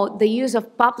promote the use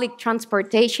of public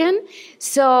transportation.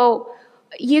 So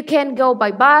you can go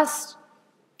by bus,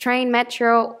 train,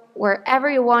 metro, wherever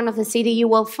you want of the city. You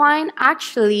will find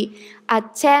actually a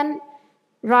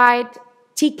 10-ride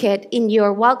ticket in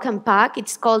your welcome pack.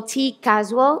 It's called T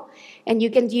Casual, and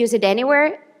you can use it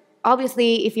anywhere.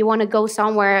 Obviously, if you want to go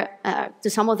somewhere to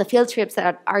some of the field trips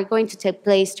that are going to take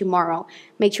place tomorrow,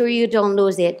 make sure you don't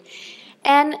lose it.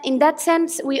 And in that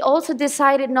sense, we also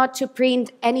decided not to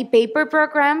print any paper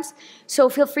programs, so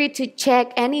feel free to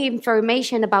check any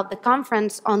information about the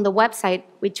conference on the website,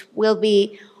 which will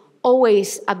be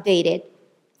always updated.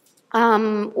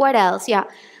 What else? Yeah,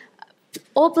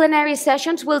 all plenary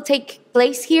sessions will take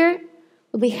place here,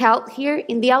 will be held here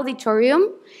in the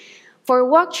auditorium. For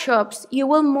workshops, you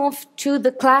will move to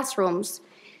the classrooms.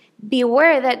 Be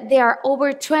aware that there are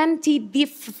over 20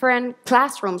 different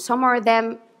classrooms. Some of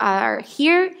them are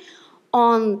here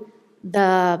on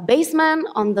the basement,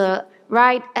 on the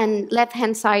right and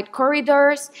left-hand side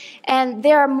corridors, and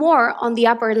there are more on the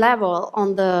upper level,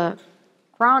 on the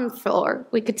ground floor,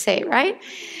 we could say, right?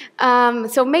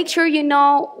 So make sure you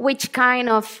know what kind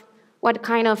of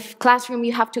classroom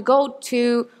you have to go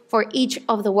to for each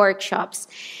of the workshops.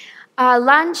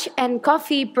 Lunch and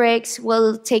coffee breaks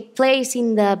will take place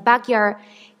in the backyard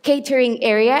catering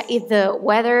area if the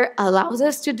weather allows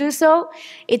us to do so.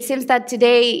 It seems that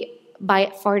today,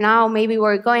 for now, maybe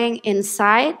we're going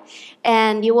inside,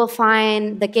 and you will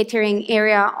find the catering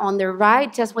area on the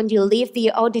right. Just when you leave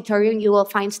the auditorium, you will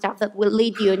find staff that will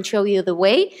lead you and show you the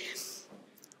way.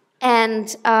 And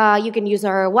you can use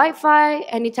our Wi-Fi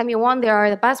anytime you want. There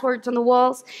are the passwords on the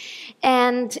walls.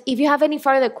 And if you have any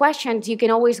further questions, you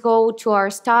can always go to our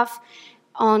staff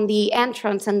on the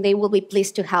entrance, and they will be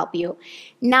pleased to help you.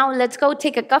 Now let's go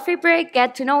take a coffee break,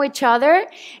 get to know each other,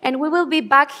 and we will be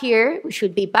back here. We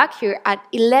should be back here at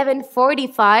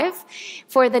 11:45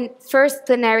 for the first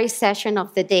plenary session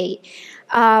of the day.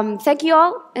 Thank you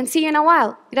all, and see you in a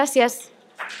while. Gracias.